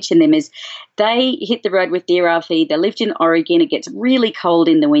wanted to mention them is they hit the road with their RV. They lived in Oregon. It gets really cold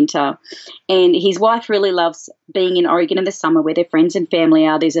in the winter. And his wife really loves being in Oregon in the summer where their friends and family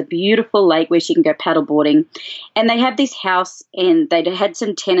are. There's a beautiful lake where she can go paddleboarding. And they have this house and they had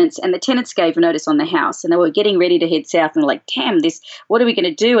some tenants, and the tenants gave notice on the house. And they were getting ready to head south and were like, damn, what are we going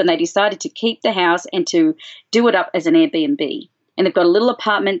to do? And they decided to keep the house and to do it up as an Airbnb. And they've got a little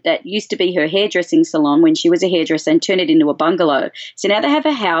apartment that used to be her hairdressing salon when she was a hairdresser and turned it into a bungalow. So now they have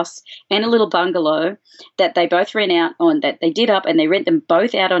a house and a little bungalow that they both rent out on, that they did up, and they rent them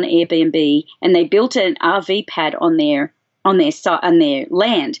both out on Airbnb, and they built an RV pad on their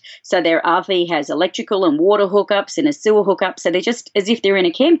land. So their RV has electrical and water hookups and a sewer hookup. So they're just as if they're in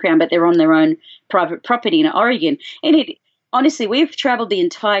a campground, but they're on their own private property in Oregon. And honestly, we've traveled the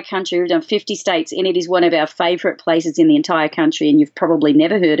entire country. We've done 50 states, and it is one of our favorite places in the entire country, and you've probably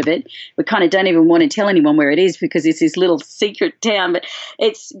never heard of it. We kind of don't even want to tell anyone where it is because it's this little secret town. But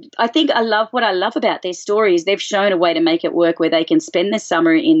what I love about their story is they've shown a way to make it work where they can spend the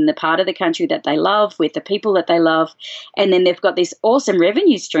summer in the part of the country that they love with the people that they love, and then they've got this awesome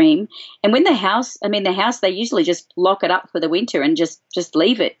revenue stream. And when the house, they usually just lock it up for the winter and just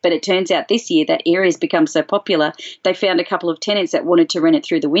leave it. But it turns out this year that area's become so popular, they found a couple of tenants that wanted to rent it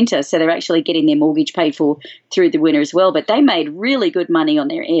through the winter, so they're actually getting their mortgage paid for through the winter as well. But they made really good money on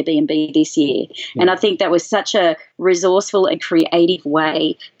their Airbnb this year. And I think that was such a resourceful and creative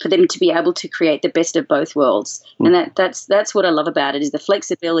way for them to be able to create the best of both worlds. And that's what I love about it, is the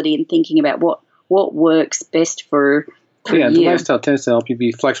flexibility and thinking about what works best for Yeah, the lifestyle tends to help you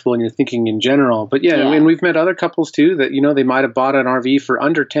be flexible in your thinking in general. But and we've met other couples too that, they might have bought an RV for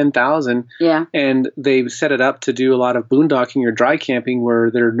under $10,000. Yeah. And they've set it up to do a lot of boondocking or dry camping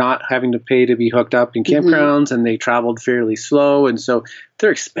where they're not having to pay to be hooked up in campgrounds, and they traveled fairly slow. And so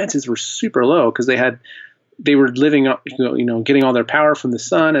their expenses were super low because they were living up, getting all their power from the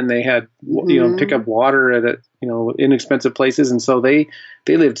sun, and they had, pick up water at inexpensive places. And so they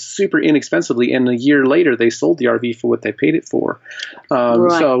lived super inexpensively. And a year later, they sold the RV for what they paid it for.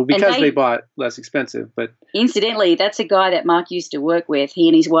 Right. So because they bought less expensive, but incidentally, that's a guy that Mark used to work with. He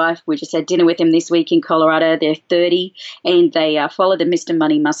and his wife, we just had dinner with him this week in Colorado. They're 30 and they follow the Mr.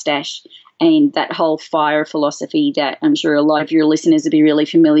 Money mustache. And that whole FIRE philosophy that I'm sure a lot of your listeners will be really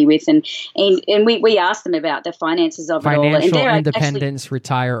familiar with. And we asked them about the finances of Financial it all. And they're independence,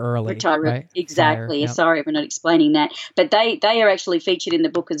 retire early. Right? Exactly. FIRE, yep. Sorry, we're not explaining that. But they are actually featured in the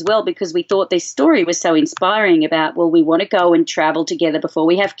book as well because we thought this story was so inspiring about, well, we want to go and travel together before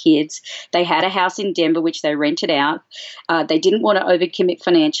we have kids. They had a house in Denver, which they rented out. They didn't want to overcommit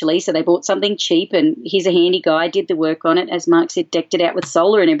financially, so they bought something cheap. And he's a handy guy, did the work on it, as Mark said, decked it out with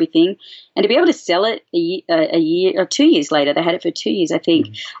solar and everything. And to be able to sell it a year or 2 years later, they had it for 2 years, I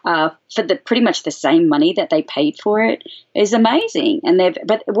think, for pretty much the same money that they paid for it is amazing.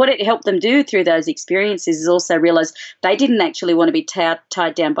 But what it helped them do through those experiences is also realize they didn't actually want to be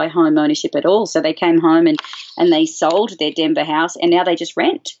tied down by home ownership at all. So they came home and they sold their Denver house, and now they just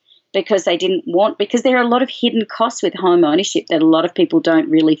rent. Because there are a lot of hidden costs with home ownership that a lot of people don't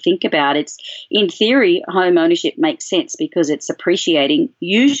really think about. It's, in theory, home ownership makes sense because it's appreciating.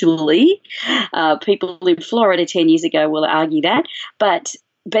 Usually, people in Florida 10 years ago will argue that, but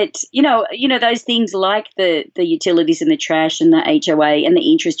those things like the utilities and the trash and the HOA and the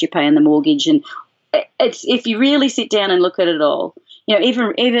interest you pay on the mortgage, and it's, if you really sit down and look at it all,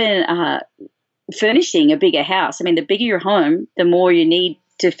 even furnishing a bigger house. I mean, the bigger your home, the more you need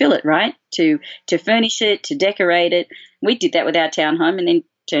to fill it, right? To furnish it, to decorate it. We did that with our townhome and then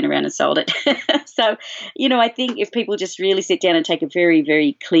turned around and sold it. So, I think if people just really sit down and take a very,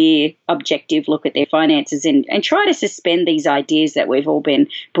 very clear, objective look at their finances and try to suspend these ideas that we've all been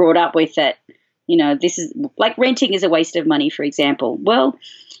brought up with that, this is like renting is a waste of money, for example. Well,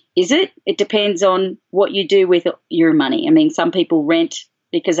 is it? It depends on what you do with your money. I mean, some people rent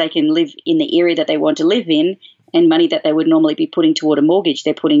because they can live in the area that they want to live in, and money that they would normally be putting toward a mortgage,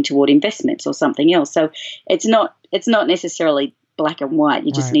 they're putting toward investments or something else. So it's not necessarily black and white.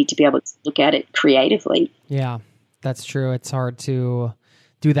 You just need to be able to look at it creatively. Yeah, that's true. It's hard to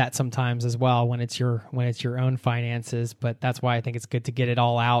do that sometimes as well when it's your own finances, but that's why I think it's good to get it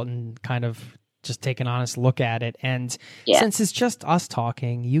all out and kind of just take an honest look at it. And since it's just us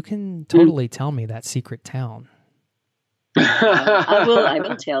talking, you can totally tell me that secret town. I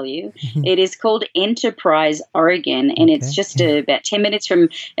will tell you. It is called Enterprise, Oregon, and it's just about 10 minutes from,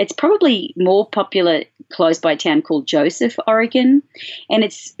 it's probably more popular close by a town called Joseph, Oregon, and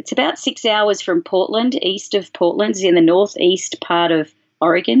it's about 6 hours from Portland, east of Portland. It's in the northeast part of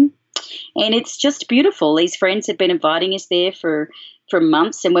Oregon, and it's just beautiful. These friends had been inviting us there for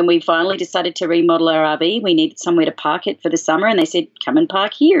months, and when we finally decided to remodel our RV, we needed somewhere to park it for the summer, and they said, come and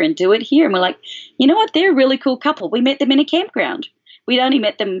park here and do it here. And we're like, you know what, they're a really cool couple. We met them in a campground. We'd only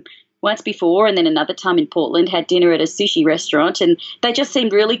met them once before, and then another time in Portland, had dinner at a sushi restaurant, and they just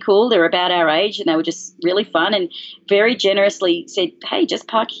seemed really cool. They're about our age, and they were just really fun and very generously said, hey, just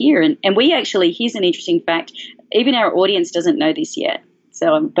park here. And we actually, here's an interesting fact, even our audience doesn't know this yet,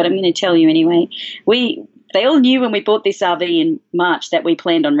 but I'm going to tell you anyway. They all knew when we bought this RV in March that we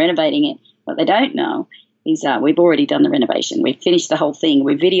planned on renovating it. What they don't know is we've already done the renovation. We've finished the whole thing.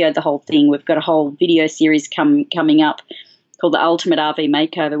 We videoed the whole thing. We've got a whole video series coming up called The Ultimate RV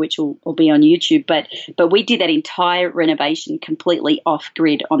Makeover, which will be on YouTube. But we did that entire renovation completely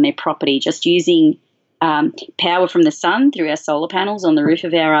off-grid on their property, just using power from the sun through our solar panels on the roof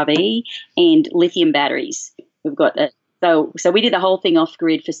of our RV and lithium batteries. We've got that. So we did the whole thing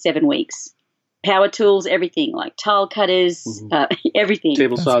off-grid for 7 weeks. Power tools, everything, like tile cutters, everything.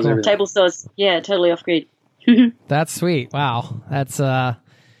 Table saws, cool. everything. Table saws, yeah, totally off-grid. That's sweet. Wow. That's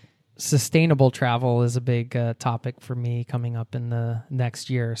sustainable travel is a big topic for me coming up in the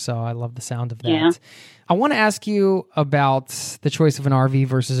next year. So I love the sound of that. Yeah. I want to ask you about the choice of an RV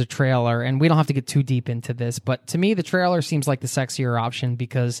versus a trailer. And we don't have to get too deep into this, but to me, the trailer seems like the sexier option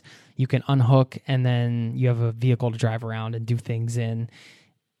because you can unhook and then you have a vehicle to drive around and do things in.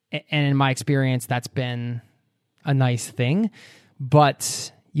 And in my experience, that's been a nice thing.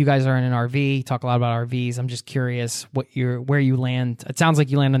 But you guys are in an RV, talk a lot about RVs. I'm just curious where you land. It sounds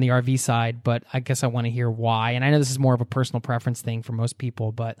like you land on the RV side, but I guess I want to hear why. And I know this is more of a personal preference thing for most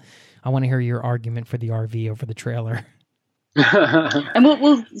people, but I want to hear your argument for the RV over the trailer. And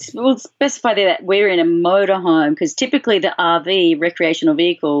we'll specify there that we're in a motorhome, because typically the RV, recreational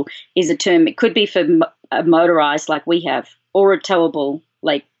vehicle, is a term. It could be for a motorized like we have, or a towable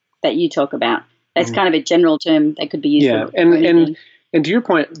like that you talk about. That's kind of a general term that could be used. Yeah, for anything. and to your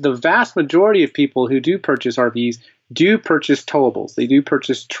point, the vast majority of people who do purchase RVs do purchase towables. They do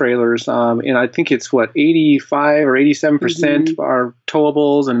purchase trailers, and I think it's 85 or 87% are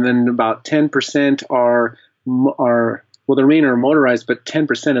towables, and then about 10% are the remainder are motorized, but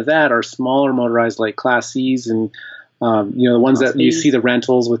 10% of that are smaller motorized like Class Cs and the ones that you see the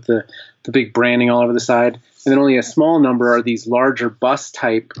rentals with the big branding all over the side. And then only a small number are these larger bus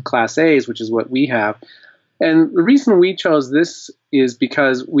type Class A's, which is what we have. And the reason we chose this is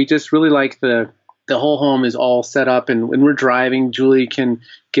because we just really like the whole home is all set up, and when we're driving, Julie can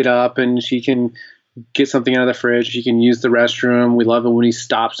get up and she can get something out of the fridge. She can use the restroom. We love it when we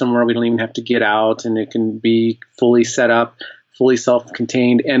stop somewhere. We don't even have to get out, and it can be fully set up, fully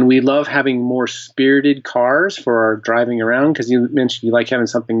self-contained. And we love having more spirited cars for our driving around, because you mentioned you like having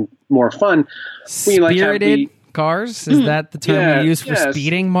something more fun. Spirited cars? Is that the term you use for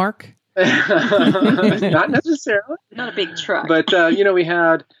speeding, Mark? Not necessarily. Not a big truck. But, we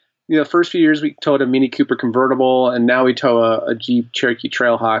had... the first few years we towed a Mini Cooper convertible, and now we tow a Jeep Cherokee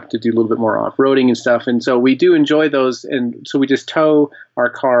Trailhawk to do a little bit more off-roading and stuff. And so we do enjoy those, and so we just tow our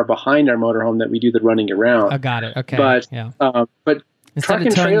car behind our motorhome that we do the running around. I got it. Okay. But instead truck of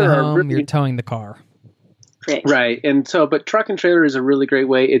and towing trailer the are home, really, you're towing the car. Correct. Right. And so, but truck and trailer is a really great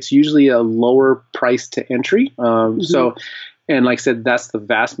way. It's usually a lower price to entry. So. And like I said, that's the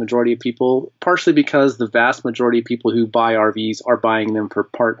vast majority of people, partially because the vast majority of people who buy RVs are buying them for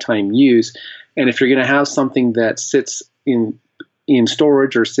part-time use. And if you're going to have something that sits in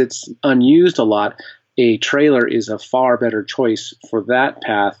storage or sits unused a lot, a trailer is a far better choice for that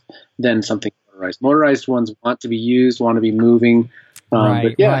path than something motorized. Motorized ones want to be used, want to be moving.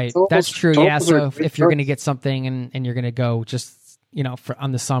 Right. That's true. Yeah. So if you're going to get get something and you're going to go just,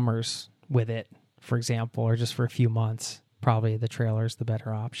 on the summers with it, for example, or just for a few months, probably the trailer is the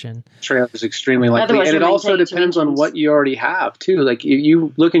better option. Trailer is extremely likely. And it also depends on what you already have, too. Like, if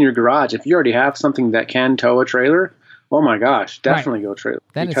you look in your garage, if you already have something that can tow a trailer, oh my gosh, definitely go trailer.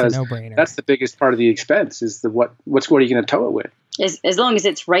 That is a no-brainer. That's the biggest part of the expense is what are you going to tow it with? As long as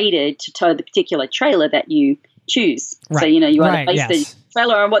it's rated to tow the particular trailer that you choose. Right. So, you either base the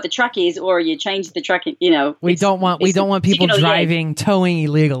trailer on what the truck is, or you change the truck. We don't want people driving, towing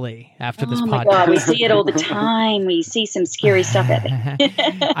illegally after this podcast. Oh my God, we see it all the time. We see some scary stuff out there.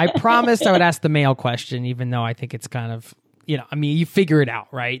 I promised I would ask the mail question, even though I think it's kind of, you figure it out,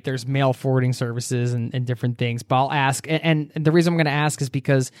 right? There's mail forwarding services and different things, but I'll ask. And the reason I'm going to ask is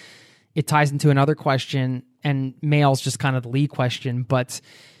because it ties into another question, and mail's just kind of the lead question, but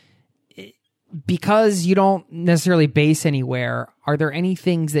because you don't necessarily base anywhere, are there any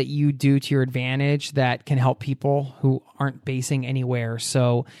things that you do to your advantage that can help people who aren't basing anywhere?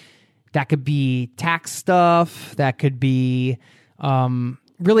 So that could be tax stuff, that could be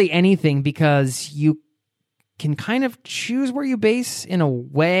really anything, because you can kind of choose where you base in a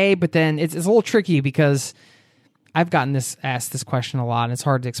way, but then it's a little tricky because I've gotten asked this question a lot, and it's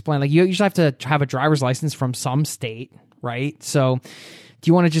hard to explain. Like, you usually have to have a driver's license from some state, right? So do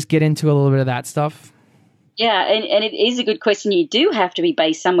you want to just get into a little bit of that stuff? Yeah, and it is a good question. You do have to be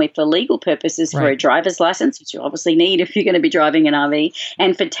based somewhere for legal purposes, for a driver's license, which you obviously need if you're going to be driving an RV,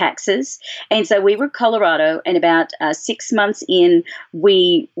 and for taxes. And so we were Colorado, and about 6 months in,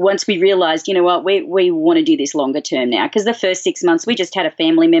 once we realized, we want to do this longer term now, because the first 6 months we just had a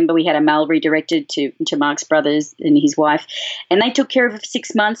family member. We had a mail redirected to Mark's brothers and his wife, and they took care of it for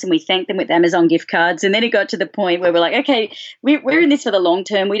 6 months, and we thanked them with Amazon gift cards. And then it got to the point where we're like, okay, we're in this for the long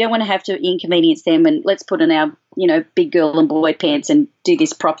term. We don't want to have to inconvenience them, and let's put on our big girl and boy pants and do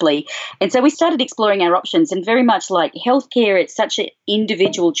this properly. And so we started exploring our options, and very much like healthcare, it's such an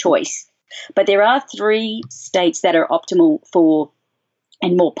individual choice. But there are 3 states that are optimal for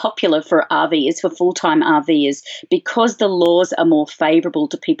and more popular for RVers, for full-time RVers, because the laws are more favorable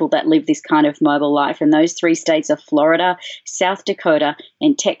to people that live this kind of mobile life. And those 3 states are Florida, South Dakota,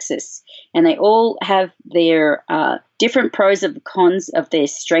 and Texas. And they all have their different pros and cons of their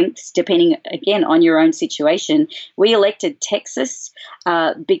strengths, depending, again, on your own situation. We elected Texas,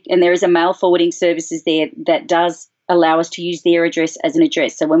 and there is a mail forwarding services there that does allow us to use their address as an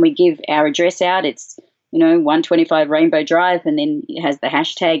address. So when we give our address out, it's 125 Rainbow Drive, and then it has the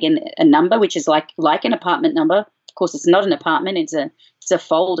hashtag and a number, which is like an apartment number. Of course, it's not an apartment; it's a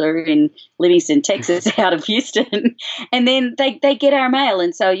folder in Livingston, Texas, out of Houston. And then they get our mail,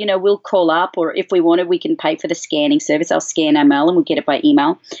 and so we'll call up, or if we wanted, we can pay for the scanning service. I'll scan our mail, and we'll get it by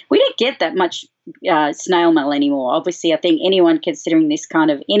email. We don't get that much snail mail anymore. Obviously, I think anyone considering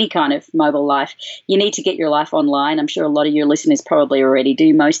any kind of mobile life, you need to get your life online. I'm sure a lot of your listeners probably already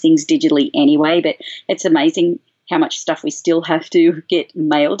do most things digitally anyway, but it's amazing how much stuff we still have to get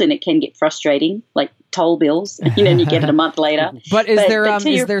mailed, and it can get frustrating, like toll bills, and you get it a month later. But is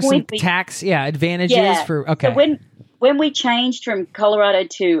there some tax advantages for? Okay. So when we changed from Colorado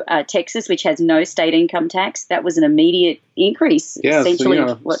to Texas, which has no state income tax, that was an immediate increase. Yeah, essentially,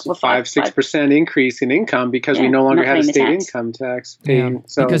 so, 5-6% increase in income because we no longer had a state income tax paying. Yeah.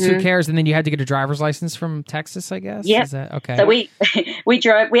 So because who cares? And then you had to get a driver's license from Texas, I guess. Yeah. Okay. So we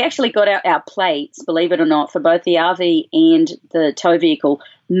actually got out our plates, believe it or not, for both the RV and the tow vehicle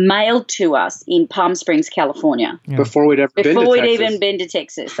mailed to us in Palm Springs, California. Yeah. Before we'd even been to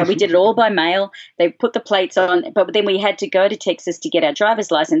Texas. So we did it all by mail. They put the plates on, but then we had to go to Texas to get our driver's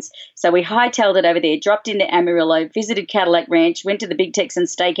license. So we hightailed it over there, dropped into Amarillo, visited Cadillac Ranch, went to the Big Texan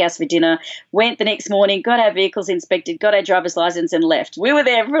Steakhouse for dinner, went the next morning, got our vehicles inspected, got our driver's license, and left. We were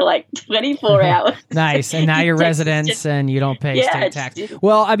there for like 24 hours. Nice. And now you're residents and you don't pay state tax.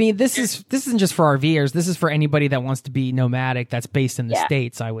 Well, I mean, this isn't just for RVers. This is for anybody that wants to be nomadic that's based in the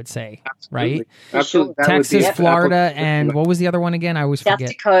States, I would say. Absolutely. Right? Absolutely. Texas, Florida, and what was the other one again? I always forget.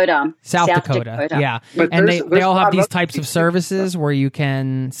 South Dakota. Yeah. But and they all have these types of services where you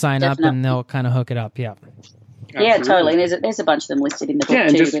can sign up and they'll kind of hook it up. Yeah. Absolutely. Yeah, totally. There's a bunch of them listed in the book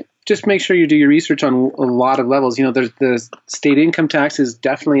too. And just make sure you do your research on a lot of levels. There's the state income tax is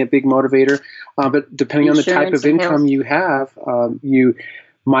definitely a big motivator, but depending on the type of income you have, you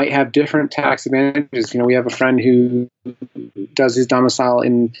might have different tax advantages. We have a friend who does his domicile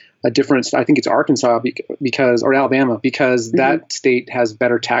in a different, I think it's Arkansas or Alabama, because that state has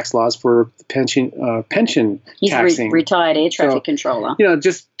better tax laws for pension He's taxing. Retired air traffic controller.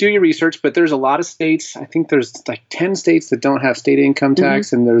 Just do your research. But there's a lot of states. I think there's like 10 states that don't have state income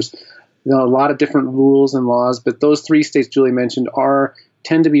tax, and there's a lot of different rules and laws. But those 3 states Julie mentioned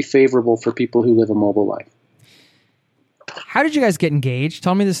tend to be favorable for people who live a mobile life. How did you guys get engaged?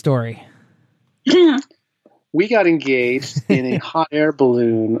 Tell me the story. We got engaged in a hot air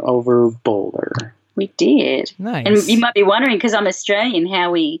balloon over Boulder. We did. Nice. And you might be wondering, because I'm Australian,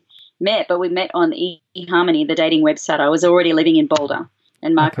 how we met, but we met on eHarmony, the dating website. I was already living in Boulder,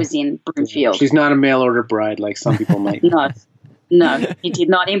 and Mark was in Broomfield. She's not a mail order bride like some people might. No, he did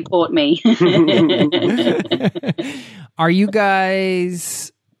not import me. Are you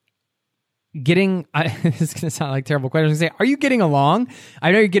guys getting? This is going to sound like a terrible question. I was going to say, are you getting along?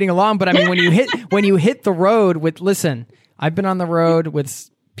 I know you're getting along, but I mean, when you hit the road listen, I've been on the road with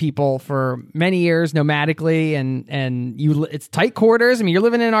people for many years nomadically, and it's tight quarters. I mean, you're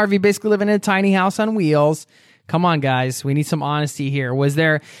living in an RV, basically living in a tiny house on wheels. Come on, guys, we need some honesty here. Was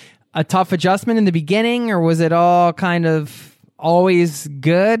there a tough adjustment in the beginning, or was it all kind of always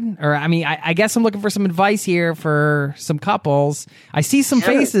good? Or I mean, I guess I'm looking for some advice here for some couples. I see some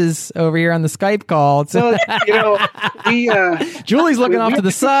faces over here on the Skype call. Julie's looking off to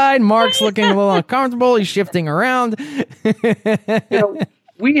the side. Mark's looking a little uncomfortable. He's shifting around.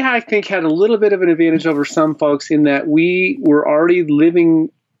 We, I think, had a little bit of an advantage over some folks in that we were already living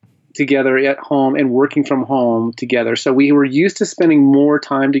together at home and working from home together. So we were used to spending more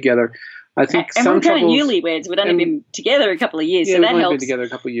time together. I think and some we're kind couples, of newlyweds. We'd only been together a couple of years, yeah, so that we've helps. Been together a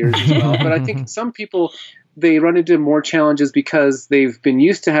couple of years as well. But I think some people, they run into more challenges because they've been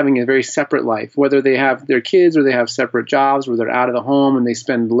used to having a very separate life, whether they have their kids or they have separate jobs or they're out of the home and they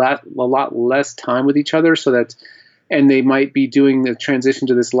spend a lot less time with each other. And they might be doing the transition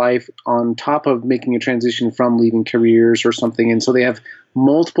to this life on top of making a transition from leaving careers or something. And so they have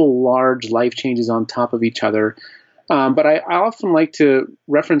multiple large life changes on top of each other. But I often like to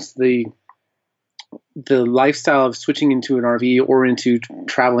reference the lifestyle of switching into an RV or into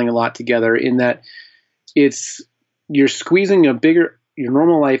traveling a lot together, in that you're squeezing your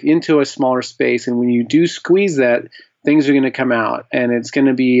normal life into a smaller space. And when you do squeeze that, things are going to come out, and it's going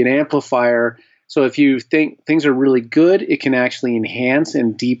to be an amplifier. So if you think things are really good, it can actually enhance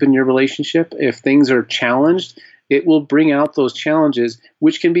and deepen your relationship. If things are challenged, it will bring out those challenges,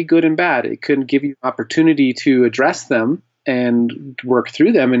 which can be good and bad. It could give you opportunity to address them and work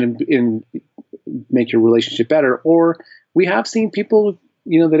through them and make your relationship better. Or we have seen people,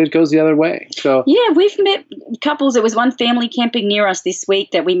 that it goes the other way. So yeah, we've met couples. There was one family camping near us this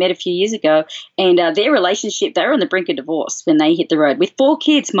week that we met a few years ago, and their relationship, they were on the brink of divorce when they hit the road with 4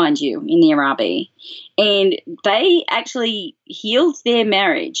 kids, mind you, in their RV. And they actually healed their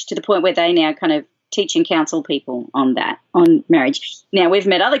marriage to the point where they now kind of teach and counsel people on marriage. Now, we've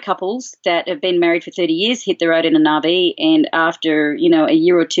met other couples that have been married for 30 years, hit the road in an RV, and after, a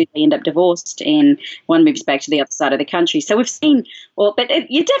year or two, they end up divorced, and one moves back to the other side of the country. So we've seen,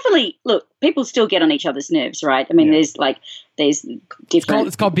 you definitely, look, people still get on each other's nerves, right? I mean, there's different.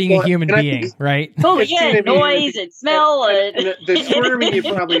 It's called being a human being, right? Oh, yeah, noise and smell. And the squirming you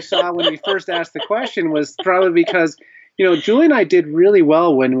probably saw when we first asked the question was probably because, Julie and I did really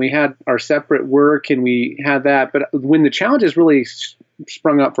well when we had our separate work and we had that. But when the challenges really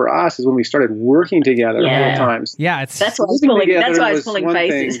sprung up for us is when we started working together full times. Yeah, that's why I was pulling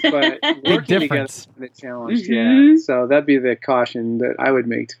faces. But big difference. Together, the challenge, yeah. So that'd be the caution that I would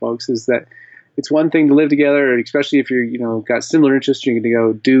make to folks is that it's one thing to live together, especially if you're, got similar interests, you're going to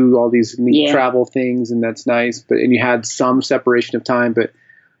go do all these neat travel things, and that's nice. And you had some separation of time, but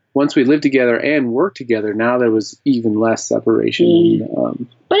once we lived together and worked together, now there was even less separation.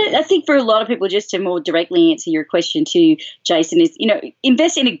 But I think for a lot of people, just to more directly answer your question too, Jason, is,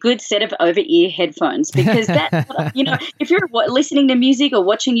 invest in a good set of over-ear headphones, because that, if you're listening to music or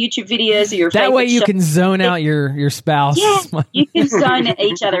watching YouTube videos or your that way you can zone out your spouse. Yeah, you can zone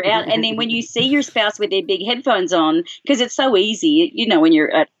each other out. And then when you see your spouse with their big headphones on, because it's so easy, when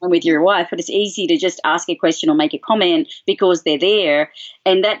you're at home with your wife, but it's easy to just ask a question or make a comment because they're there.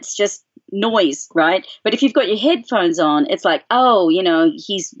 And that's just noise, right? But if you've got your headphones on, it's like,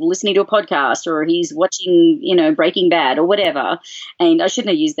 he's listening to a podcast or he's watching, Breaking Bad or whatever. And I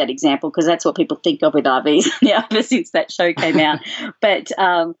shouldn't have used that example because that's what people think of with RVs now ever since that show came out. But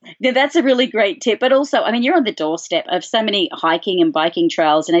that's a really great tip. But also, you're on the doorstep of so many hiking and biking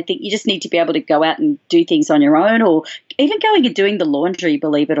trails, and I think you just need to be able to go out and do things on your own, or even going and doing the laundry,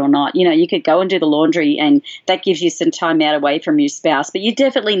 believe it or not. You could go and do the laundry, and that gives you some time out away from your spouse. But you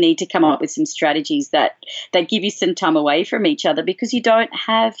definitely need to come up with some strategies that give you some time away from each other, because you don't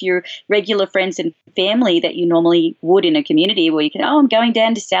have your regular friends and family that you normally would in a community where you can, I'm going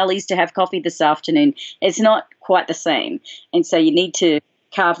down to Sally's to have coffee this afternoon. It's not quite the same. And so you need to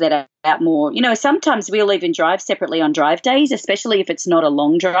carve that out more. Sometimes we'll even drive separately on drive days, especially if it's not a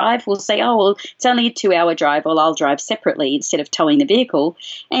long drive. We'll say, it's only a 2-hour drive. Well, I'll drive separately instead of towing the vehicle.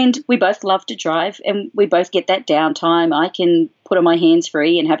 And we both love to drive, and we both get that downtime. I can put on my hands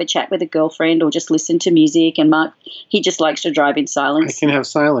free and have a chat with a girlfriend or just listen to music. And Mark, he just likes to drive in silence. I can have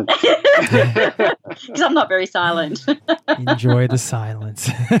silence. Because I'm not very silent. Enjoy the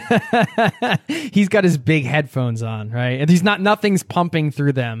silence. He's got his big headphones on, right? And nothing's pumping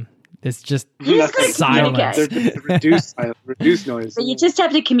through them. It's just silence. Reduce noise. But you just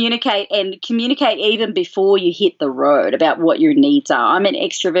have to communicate even before you hit the road about what your needs are. I'm an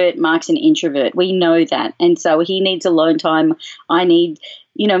extrovert, Mark's an introvert. We know that. And so he needs alone time. I need,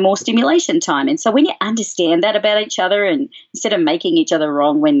 more stimulation time. And so when you understand that about each other, and instead of making each other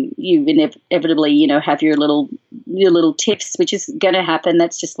wrong when you inevitably, have your little tips, which is going to happen,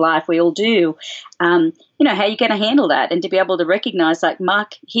 that's just life, we all do, how you're going to handle that, and to be able to recognize, like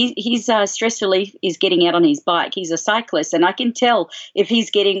Mark, his stress relief is getting out on his bike. He's a cyclist, and I can tell if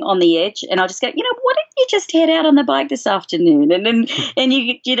he's getting on the edge, and I'll just go, why don't you just head out on the bike this afternoon? And then, and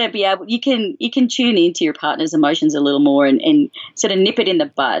you be able, you can tune into your partner's emotions a little more and sort of nip it in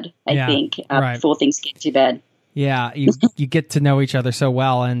the bud, I think, before things get too bad. Yeah, you get to know each other so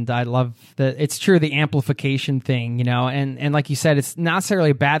well, and I love that. It's true, the amplification thing, and like you said, it's not necessarily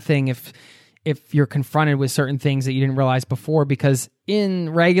a bad thing if you're confronted with certain things that you didn't realize before, because in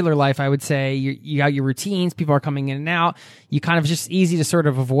regular life, I would say you got your routines, people are coming in and out, you kind of just easy to sort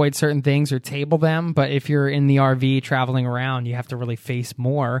of avoid certain things or table them. But if you're in the RV traveling around, you have to really face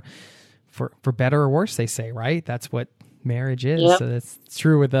more for better or worse, they say, right? That's what marriage is. Yep. So that's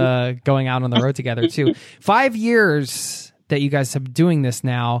true with going out on the road together too. 5 years that you guys have been doing this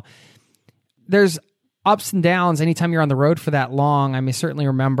now, there's ups and downs anytime you're on the road for that long. I certainly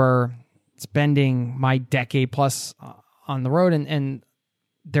remember spending my decade plus on the road, and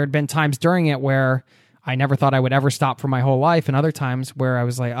there had been times during it where I never thought I would ever stop for my whole life, and other times where I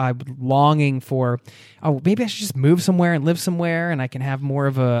was like, I'm longing for, maybe I should just move somewhere and live somewhere, and I can have more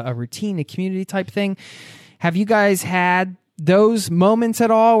of a routine, a community type thing. Have you guys had those moments at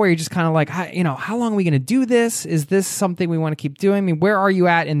all where you're just kind of like, how long are we going to do this? Is this something we want to keep doing? Where are you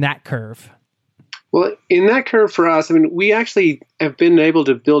at in that curve? Well, in that curve for us, we actually have been able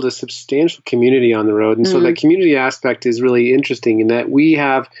to build a substantial community on the road. And so that community aspect is really interesting in that we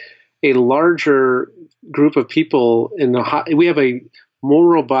have a larger group of people we have a more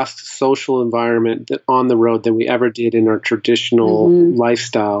robust social environment on the road than we ever did in our traditional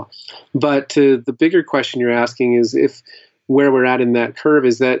lifestyle. But to the bigger question you're asking is where we're at in that curve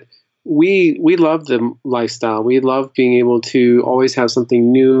is that we love the lifestyle. We love being able to always have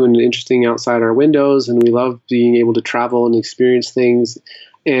something new and interesting outside our windows, and we love being able to travel and experience things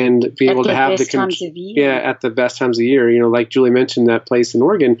and be able to have the times of year. at the best times of year. You know, like Julie mentioned, that place in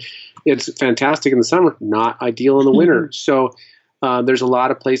Oregon, it's fantastic in the summer, not ideal in the winter. So there's a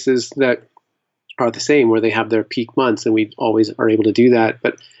lot of places that are the same where they have their peak months, and we always are able to do that.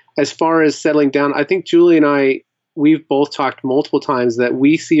 But as far as settling down, I think Julie and I, we've both talked multiple times that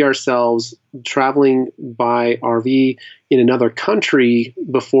we see ourselves traveling by RV in another country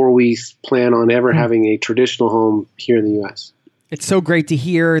before we plan on ever having a traditional home here in the U.S. It's so great to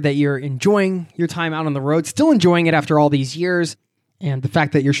hear that you're enjoying your time out on the road, still enjoying it after all these years. And the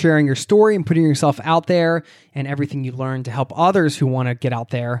fact that you're sharing your story and putting yourself out there and everything you learned to help others who want to get out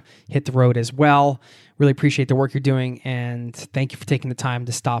there hit the road as well. Really appreciate the work you're doing. And thank you for taking the time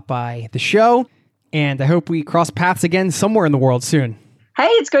to stop by the show. And I hope we cross paths again somewhere in the world soon. Hey,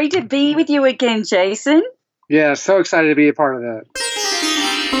 it's great to be with you again, Jason. Yeah, so excited to be a part of that.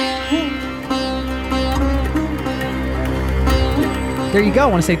 There you go. I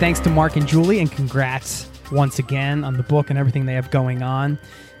want to say thanks to Mark and Julie and congrats once again on the book and everything they have going on.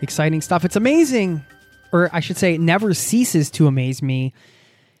 Exciting stuff. It's amazing, or I should say it never ceases to amaze me,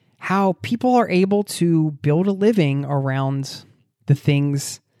 how people are able to build a living around the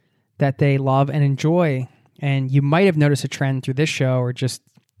things that they love and enjoy. And you might have noticed a trend through this show or just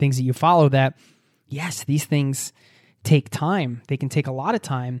things that you follow that, yes, these things take time. They can take a lot of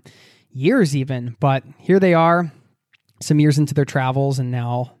time, years even, but here they are, some years into their travels, and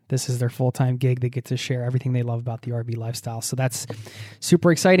now this is their full-time gig. They get to share everything they love about the RV lifestyle. So that's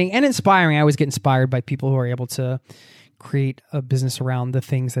super exciting and inspiring. I always get inspired by people who are able to create a business around the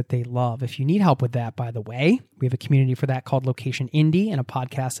things that they love. If you need help with that, by the way, we have a community for that called Location Indie and a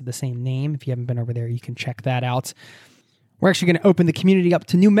podcast of the same name. If you haven't been over there, you can check that out. We're actually going to open the community up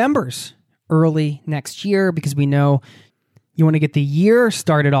to new members early next year because we know you want to get the year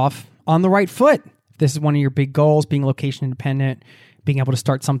started off on the right foot. If this is one of your big goals, being location independent, being able to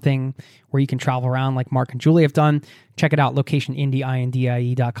start something where you can travel around like Mark and Julie have done, check it out,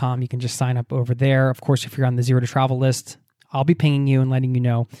 locationindie.com. You can just sign up over there. Of course, if you're on the Zero to Travel list, I'll be pinging you and letting you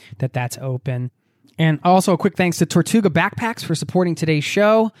know that that's open. And also a quick thanks to Tortuga Backpacks for supporting today's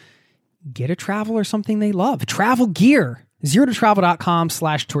show. Get a travel or something they love. Travel gear,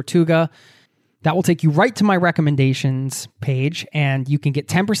 zerototravel.com/Tortuga. That will take you right to my recommendations page, and you can get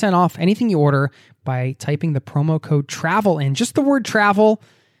 10% off anything you order by typing the promo code TRAVEL in. Just the word travel.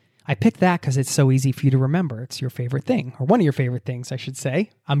 I picked that because it's so easy for you to remember. It's your favorite thing, or one of your favorite things, I should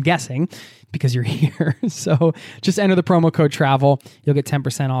say. I'm guessing, because you're here. So just enter the promo code TRAVEL. You'll get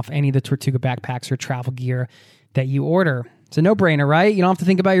 10% off any of the Tortuga backpacks or travel gear that you order. It's a no-brainer, right? You don't have to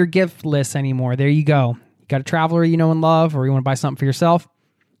think about your gift list anymore. There you go. You got a traveler you know and love, or you want to buy something for yourself?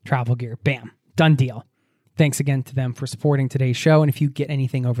 Travel gear. Bam. Done deal. Thanks again to them for supporting today's show. And if you get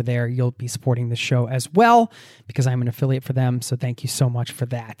anything over there, you'll be supporting this show as well because I'm an affiliate for them. So thank you so much for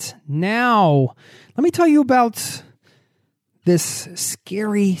that. Now, let me tell you about this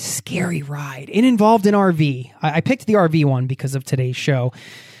scary, scary ride. It involved an RV. I picked the RV one because of today's show.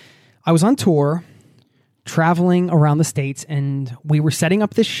 I was on tour, traveling around the States, and we were setting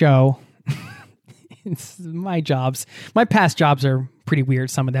up this show. It's my past jobs are pretty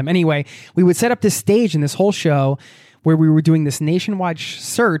weird, some of them. Anyway, we would set up this stage in this whole show where we were doing this nationwide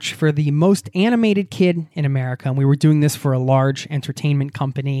search for the most animated kid in America. And we were doing this for a large entertainment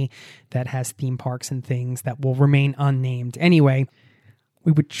company that has theme parks and things that will remain unnamed. Anyway,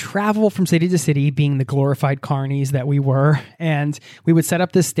 we would travel from city to city, being the glorified carnies that we were, and we would set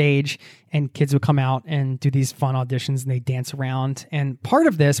up this stage, and kids would come out and do these fun auditions, and they dance around. And part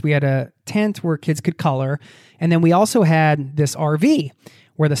of this, we had a tent where kids could color, and then we also had this RV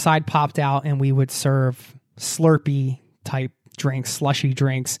where the side popped out, and we would serve Slurpee-type drinks, slushy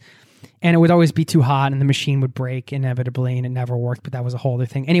drinks, and it would always be too hot, and the machine would break inevitably, and it never worked, but that was a whole other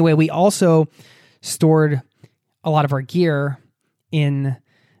thing. Anyway, we also stored a lot of our gear in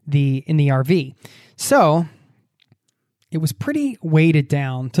the RV. So it was pretty weighted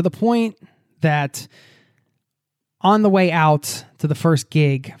down to the point that on the way out to the first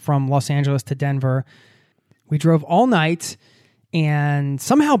gig from Los Angeles to Denver, we drove all night and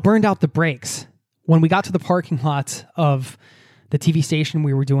somehow burned out the brakes. When we got to the parking lot of the TV station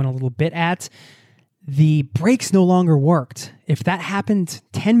we were doing a little bit at, the brakes no longer worked. If that happened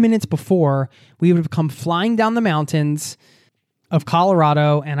 10 minutes before, we would have come flying down the mountains of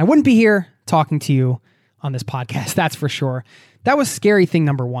Colorado, and I wouldn't be here talking to you on this podcast, that's for sure. That was scary thing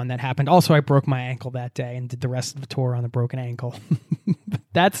number one that happened. Also, I broke my ankle that day and did the rest of the tour on a broken ankle.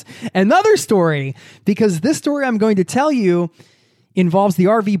 That's another story, because this story I'm going to tell you involves the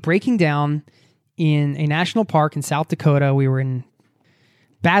RV breaking down in a national park in South Dakota. We were in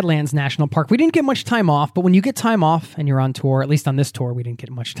Badlands National Park. We didn't get much time off, but when you get time off and you're on tour, at least on this tour, we didn't get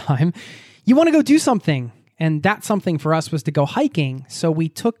much time, you want to go do something. And that something for us was to go hiking. So we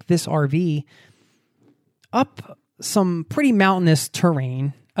took this RV up some pretty mountainous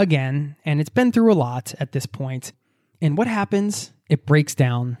terrain again, and it's been through a lot at this point. And what happens? It breaks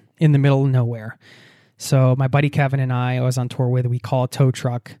down in the middle of nowhere. So my buddy Kevin and I was on tour with, we call a tow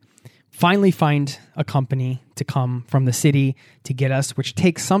truck, finally find a company to come from the city to get us, which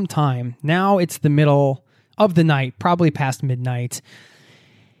takes some time. Now it's the middle of the night, probably past midnight.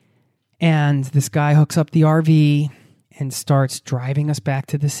 And this guy hooks up the RV and starts driving us back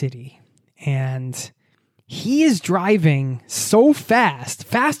to the city. And he is driving so fast,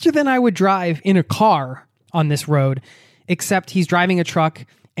 faster than I would drive in a car on this road, except he's driving a truck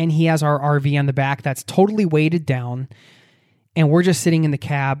and he has our RV on the back that's totally weighted down. And we're just sitting in the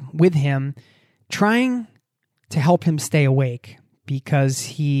cab with him, trying to help him stay awake because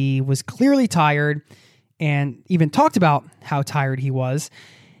he was clearly tired and even talked about how tired he was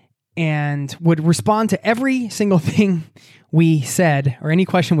and would respond to every single thing we said or any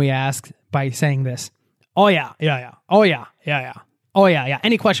question we asked by saying this. Oh, yeah. Oh, yeah. Oh, yeah.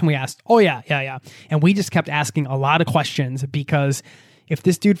 Any question we asked. Oh, yeah. And we just kept asking a lot of questions because if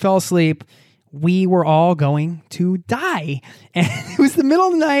this dude fell asleep, we were all going to die. And it was the middle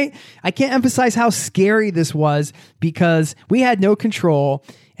of the night. I can't emphasize how scary this was because we had no control.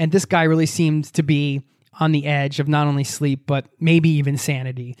 And this guy really seemed to be on the edge of not only sleep, but maybe even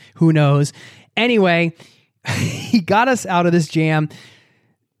sanity. Who knows? Anyway, he got us out of this jam,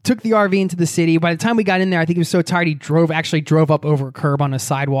 took the RV into the city. By the time we got in there, I think he was so tired, he drove up over a curb on a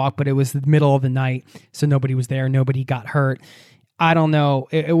sidewalk, but it was the middle of the night. So nobody was there. Nobody got hurt. I don't know.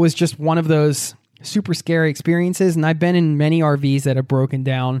 It was just one of those super scary experiences. And I've been in many RVs that have broken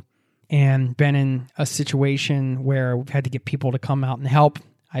down and been in a situation where we've had to get people to come out and help.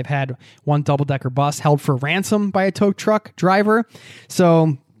 I've had one double-decker bus held for ransom by a tow truck driver.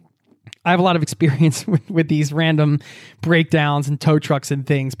 So I have a lot of experience with these random breakdowns and tow trucks and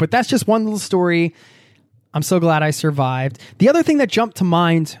things. But that's just one little story. I'm so glad I survived. The other thing that jumped to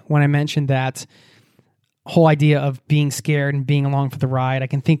mind when I mentioned that whole idea of being scared and being along for the ride, I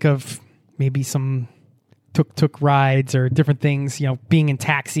can think of maybe some tuk-tuk rides or different things, being in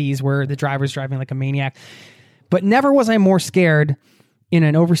taxis where the driver's driving like a maniac. But never was I more scared in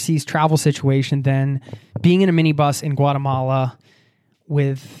an overseas travel situation than being in a minibus in Guatemala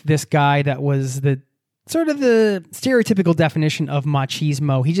with this guy that was the sort of the stereotypical definition of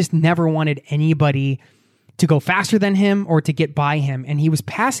machismo. He just never wanted anybody to go faster than him or to get by him. And he was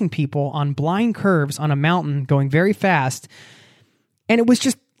passing people on blind curves on a mountain going very fast. And it was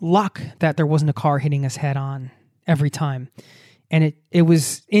just luck that there wasn't a car hitting us head on every time. And it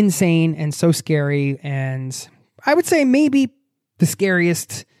was insane and so scary. And I would say maybe the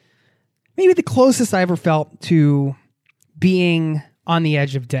scariest, maybe the closest I ever felt to being on the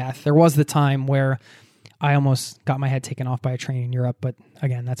edge of death. There was the time where I almost got my head taken off by a train in Europe, but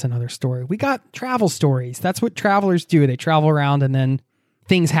again, that's another story. We got travel stories. That's what travelers do. They travel around and then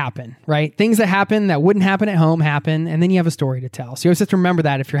things happen, right? Things that happen that wouldn't happen at home happen, and then you have a story to tell. So you always have to remember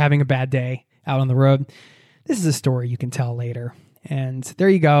that if you're having a bad day out on the road. This is a story you can tell later. And there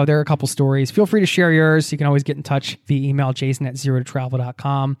you go. There are a couple stories. Feel free to share yours. You can always get in touch via email,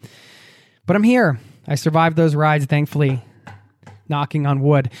 jason@zerototravel.com. But I'm here. I survived those rides, thankfully. Knocking on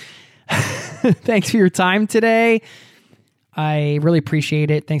wood. Thanks for your time today. I really appreciate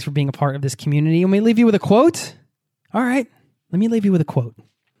it. Thanks for being a part of this community. Let me leave you with a quote. All right. Let me leave you with a quote.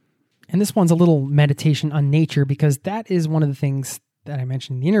 And this one's a little meditation on nature because that is one of the things that I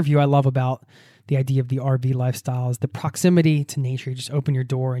mentioned in the interview I love about the idea of the RV lifestyle is the proximity to nature. You just open your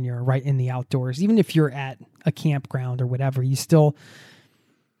door and you're right in the outdoors. Even if you're at a campground or whatever, you still,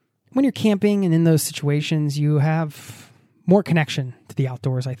 when you're camping and in those situations, you have more connection to the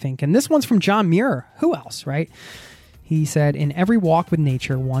outdoors, I think. And this one's from John Muir. Who else, right? He said, in every walk with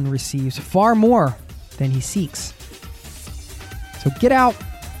nature, one receives far more than he seeks. So get out,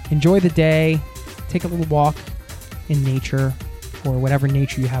 enjoy the day, take a little walk in nature or whatever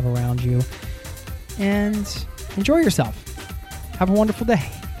nature you have around you, and enjoy yourself. Have a wonderful day.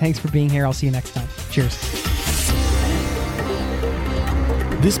 Thanks for being here. I'll see you next time. Cheers.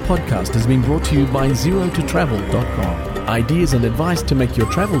 This podcast has been brought to you by ZeroToTravel.com. Ideas and advice to make your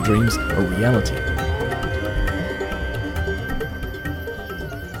travel dreams a reality.